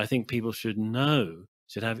Mhm. beginners. I think people should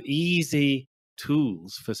have easy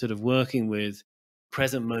tools for sort of working with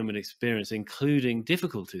present moment experience, including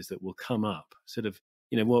difficulties that will come up, sort of,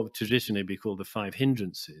 what would traditionally be called the five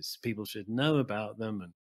hindrances. People should know about them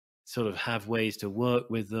and sort of have ways to work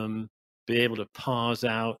with them, be able to parse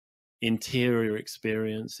out interior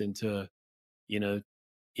experience into, you know,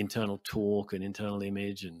 internal talk and internal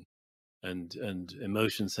image and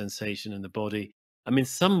emotion sensation in the body. I mean,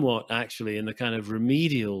 somewhat actually in the kind of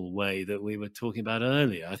remedial way that we were talking about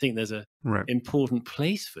earlier. I think there's a Right. important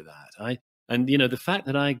place for that. The fact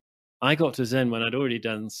that I got to Zen when I'd already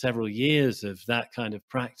done several years of that kind of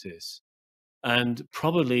practice, and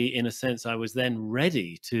probably in a sense I was then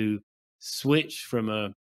ready to switch from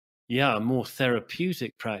a more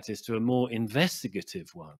therapeutic practice to a more investigative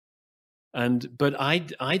one. But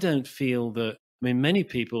I don't feel that. I mean,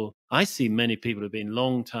 I see many people who've been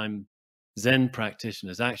long time Zen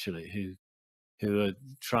practitioners actually who are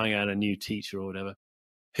trying out a new teacher or whatever,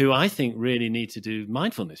 who I think really need to do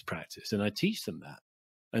mindfulness practice, and I teach them that.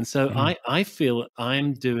 And so Mhm. I feel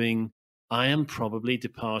I am probably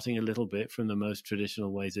departing a little bit from the most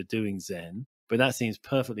traditional ways of doing Zen, but that seems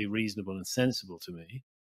perfectly reasonable and sensible to me.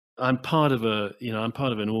 I'm part of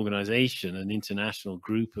an organization, an international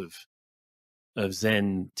group of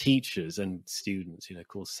Zen teachers and students,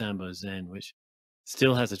 called Sambo Zen, which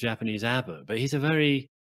still has a Japanese abbot. But he's a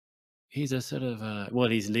sort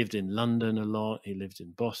of, he's lived in London a lot. He lived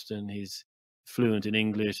in Boston. He's fluent in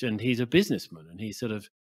English, and he's a businessman. And he's sort of,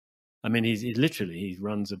 I mean, he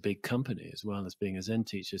runs a big company as well as being a Zen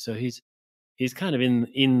teacher. So he's kind of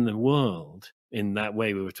in the world in that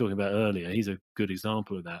way we were talking about earlier. He's a good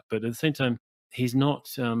example of that. But at the same time, he's not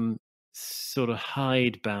sort of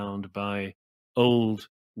hidebound by old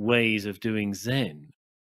ways of doing Zen,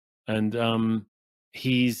 and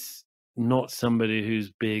he's not somebody who's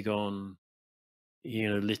big on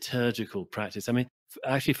liturgical practice. I mean,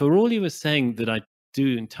 actually, for all you were saying that I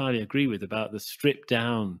do entirely agree with about the stripped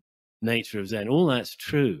down nature of Zen, all that's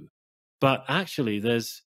true. But actually, there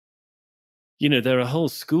are whole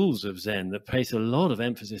schools of Zen that place a lot of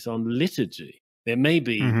emphasis on liturgy. It may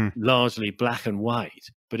be Mhm. largely black and white,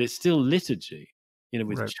 but it's still liturgy,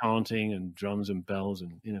 with Right. chanting and drums and bells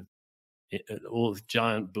and, all the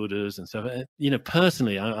giant Buddhas and stuff.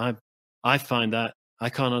 Personally, I find that I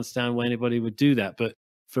can't understand why anybody would do that, but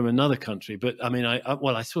from another country. But I mean,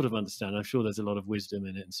 I sort of understand. I'm sure there's a lot of wisdom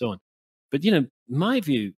in it and so on. But, my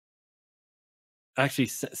view, actually,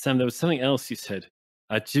 Sam, there was something else you said.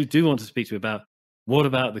 I do want to speak to you about. What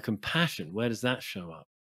about the compassion? Where does that show up?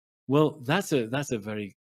 Well, that's a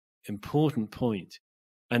very important point.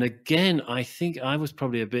 And again, I think I was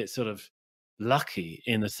probably a bit sort of lucky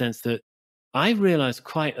in the sense that I realized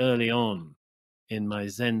quite early on in my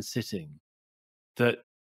Zen sitting that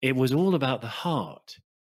it was all about the heart.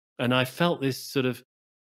 And I felt this sort of,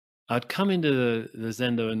 I'd come into the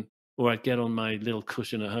Zendo, or I'd get on my little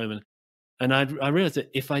cushion at home, and I realized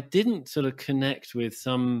that if I didn't sort of connect with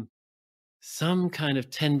some kind of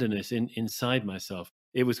tenderness inside myself,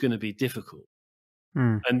 it was going to be difficult.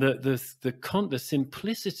 Mm. And the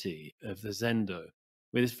simplicity of the Zendo,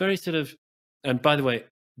 with this very sort of, and by the way,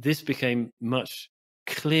 this became much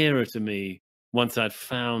clearer to me once I'd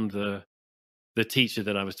found the teacher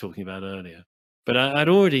that I was talking about earlier. But I'd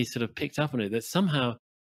already sort of picked up on it that somehow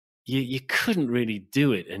you couldn't really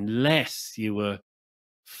do it unless you were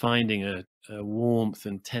finding a warmth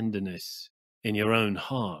and tenderness in your own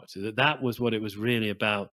heart. That was what it was really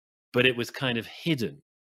about, but it was kind of hidden.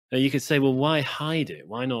 Now you could say, well, why hide it?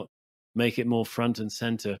 Why not make it more front and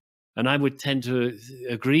center? And I would tend to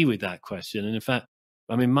agree with that question. And in fact,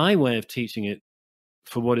 I mean, my way of teaching it,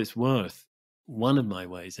 for what it's worth, one of my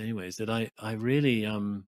ways anyway, is that I really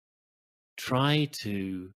try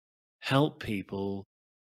to help people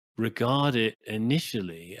regard it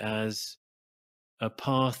initially as a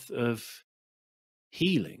path of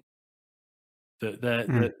healing.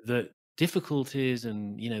 That difficulties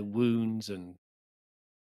and, you know, wounds and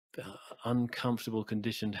uncomfortable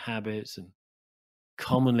conditioned habits and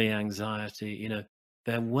commonly anxiety, you know,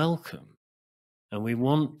 they're welcome. And we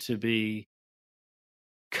want to be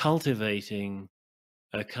cultivating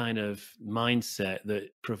a kind of mindset that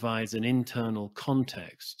provides an internal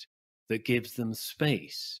context that gives them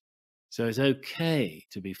space. So it's okay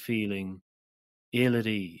to be feeling ill at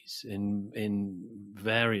ease in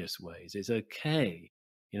various ways. It's okay.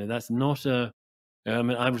 You know, that's not a, I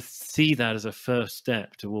mean, I would see that as a first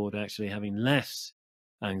step toward actually having less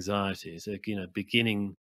anxiety. It's a, you know,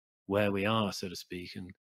 beginning where we are, so to speak, and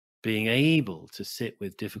being able to sit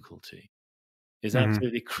with difficulty is Mm-hmm.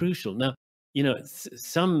 absolutely crucial. Now, you know,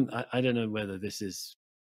 some, I don't know whether this is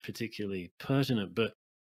particularly pertinent, but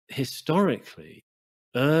historically,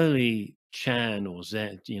 early Chan or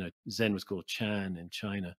Zen, you know, Zen was called Chan in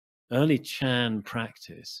China, early Chan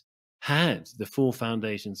practice had the four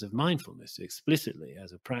foundations of mindfulness explicitly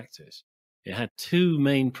as a practice. It had two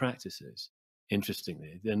main practices,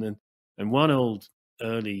 interestingly. And one old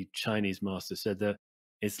early Chinese master said that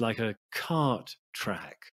it's like a cart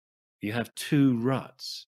track. You have two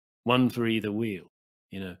ruts, one for either wheel,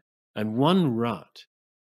 you know, and one rut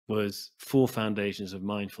was four foundations of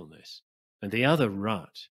mindfulness. And the other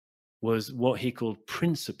rut was what he called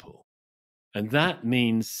principle. And that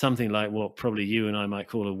means something like what probably you and I might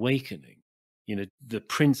call awakening, you know, the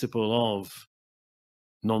principle of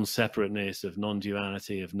non-separateness, of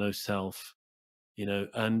non-duality, of no self, you know,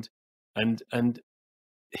 and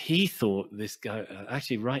he thought, this guy,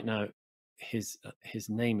 actually right now, his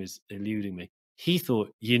name is eluding me. He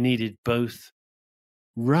thought you needed both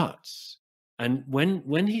ruts. And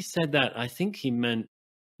when he said that, I think he meant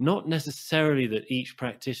not necessarily that each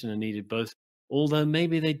practitioner needed both, although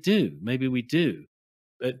maybe they do, maybe we do,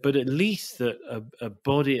 but at least that a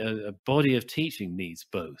body of teaching needs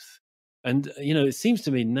both. And you know, it seems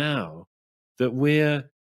to me now that we're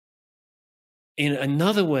in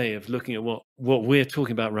another way of looking at what we're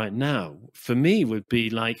talking about right now. For me, would be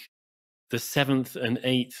like the seventh and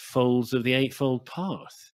eighth folds of the Eightfold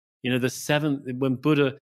Path. You know, the seventh, when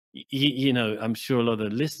Buddha, you know, I'm sure a lot of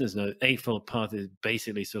the listeners know, Eightfold Path is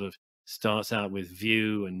basically sort of starts out with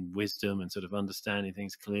view and wisdom and sort of understanding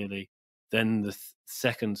things clearly. Then the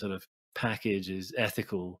second sort of package is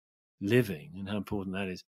ethical living and how important that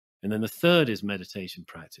is. And then the third is meditation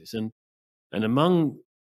practice. And among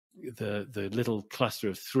the little cluster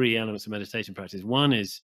of three elements of meditation practice, one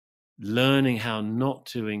is learning how not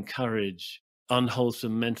to encourage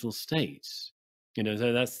unwholesome mental states. You know,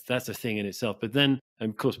 so that's a thing in itself. But then, and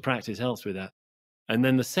of course, practice helps with that. And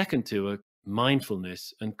then the second two are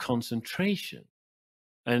mindfulness and concentration.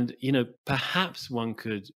 And you know, perhaps one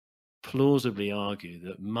could plausibly argue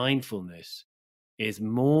that mindfulness is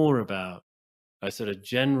more about a sort of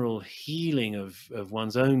general healing of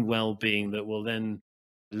one's own well-being that will then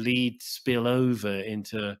spill over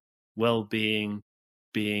into well-being,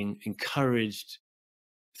 being encouraged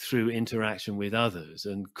through interaction with others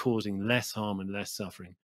and causing less harm and less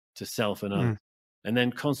suffering to self and others. And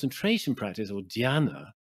then concentration practice, or dhyana,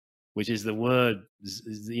 which is the word,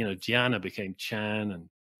 you know, dhyana became Chan and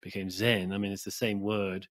became Zen. I mean, it's the same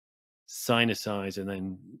word, sinicized and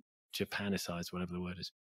then Japanicized, whatever the word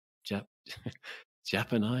is. Jap-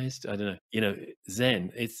 Japanized, I don't know. You know,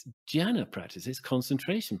 Zen, it's dhyana practice, it's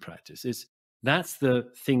concentration practice. That's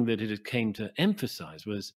the thing that it came to emphasize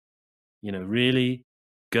was, you know, really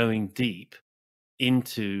going deep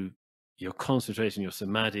into your concentration, your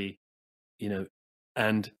samadhi, you know,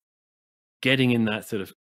 and getting in that sort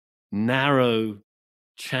of narrow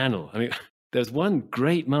channel. I mean, there's one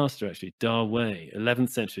great master, actually, Da Wei,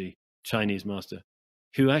 11th century Chinese master,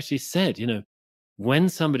 who actually said, you know, when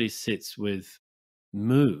somebody sits with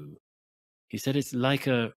Mu, he said it's like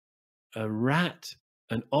a rat,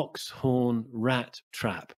 an ox horn rat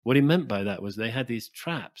trap. What he meant by that was they had these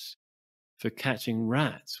traps for catching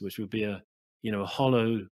rats, which would be a, you know, a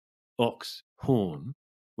hollow ox horn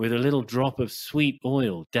with a little drop of sweet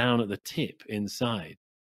oil down at the tip inside.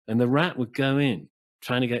 And the rat would go in,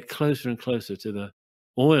 trying to get closer and closer to the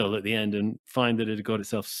oil at the end and find that it had got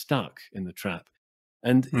itself stuck in the trap.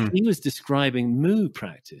 And Hmm. he was describing mu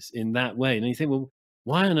practice in that way. And you think, well,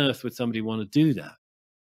 why on earth would somebody want to do that?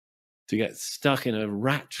 To get stuck in a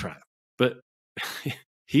rat trap? But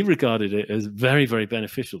he regarded it as very, very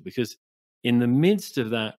beneficial, because in the midst of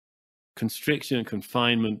that constriction and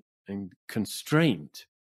confinement and constraint,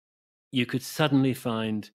 you could suddenly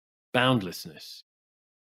find boundlessness,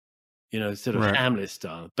 sort of Right. Hamlet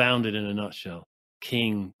style, bounded in a nutshell,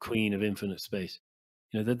 king, queen of infinite space.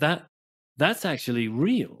 That's actually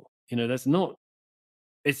real.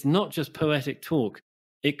 It's not just poetic talk.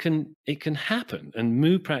 It can happen, and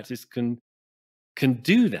mu practice can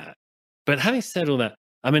do that. But having said all that,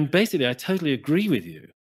 I mean, basically, I totally agree with you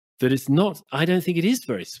that it's not. I don't think it is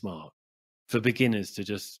very smart for beginners to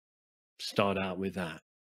just start out with that.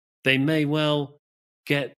 They may well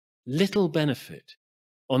get little benefit.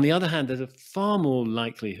 On the other hand, there's a far more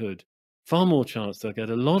likelihood, far more chance they'll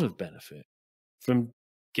get a lot of benefit from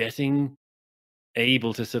getting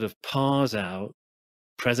able to sort of parse out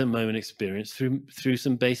present moment experience through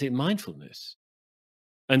some basic mindfulness.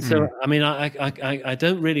 And so, Hmm. I mean, I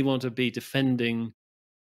don't really want to be defending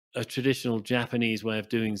a traditional Japanese way of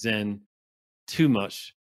doing Zen too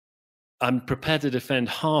much. I'm prepared to defend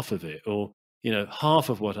half of it, or half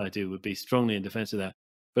of what I do would be strongly in defense of that,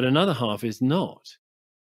 but another half is not,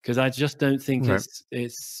 because I just don't think Right.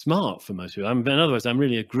 it's smart for most people. In other words, I'm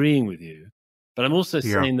really agreeing with you, but I'm also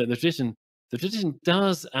Yeah. saying that the tradition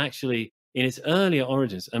does actually, in its earlier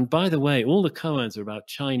origins. And by the way, all the koans are about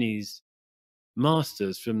Chinese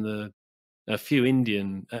masters from a few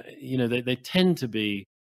Indian. They tend to be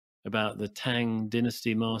about the Tang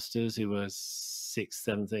dynasty masters who were 6th,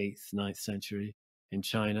 7th, 8th, 9th century in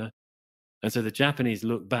China. And so the Japanese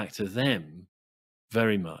look back to them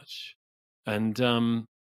very much. And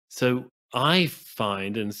so I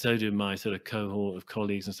find, and so do my sort of cohort of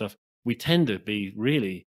colleagues and stuff, we tend to be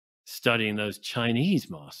really studying those Chinese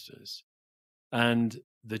masters. And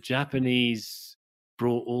the Japanese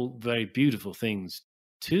brought all very beautiful things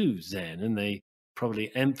to Zen, and they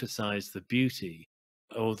probably emphasized the beauty,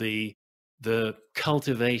 or the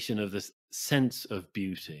cultivation of the sense of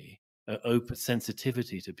beauty, open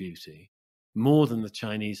sensitivity to beauty, more than the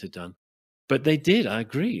Chinese had done. But they did, I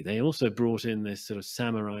agree. They also brought in this sort of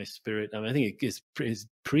samurai spirit. I mean, I think it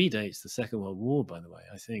predates the Second World War, by the way,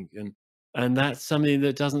 I think. And that's something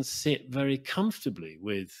that doesn't sit very comfortably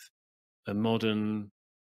with a modern,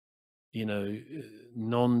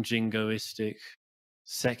 non-jingoistic,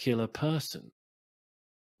 secular person.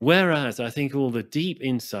 Whereas I think all the deep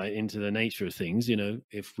insight into the nature of things,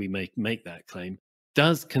 if we make that claim,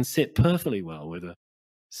 can sit perfectly well with a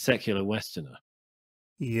secular Westerner.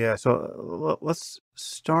 Yeah. So let's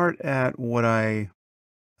start at what I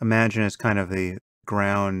imagine is kind of the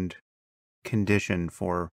ground condition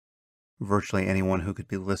for virtually anyone who could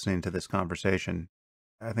be listening to this conversation.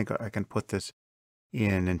 I think I can put this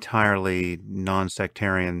in entirely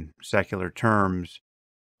non-sectarian, secular terms,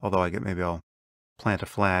 although maybe I'll plant a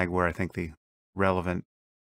flag where I think the relevant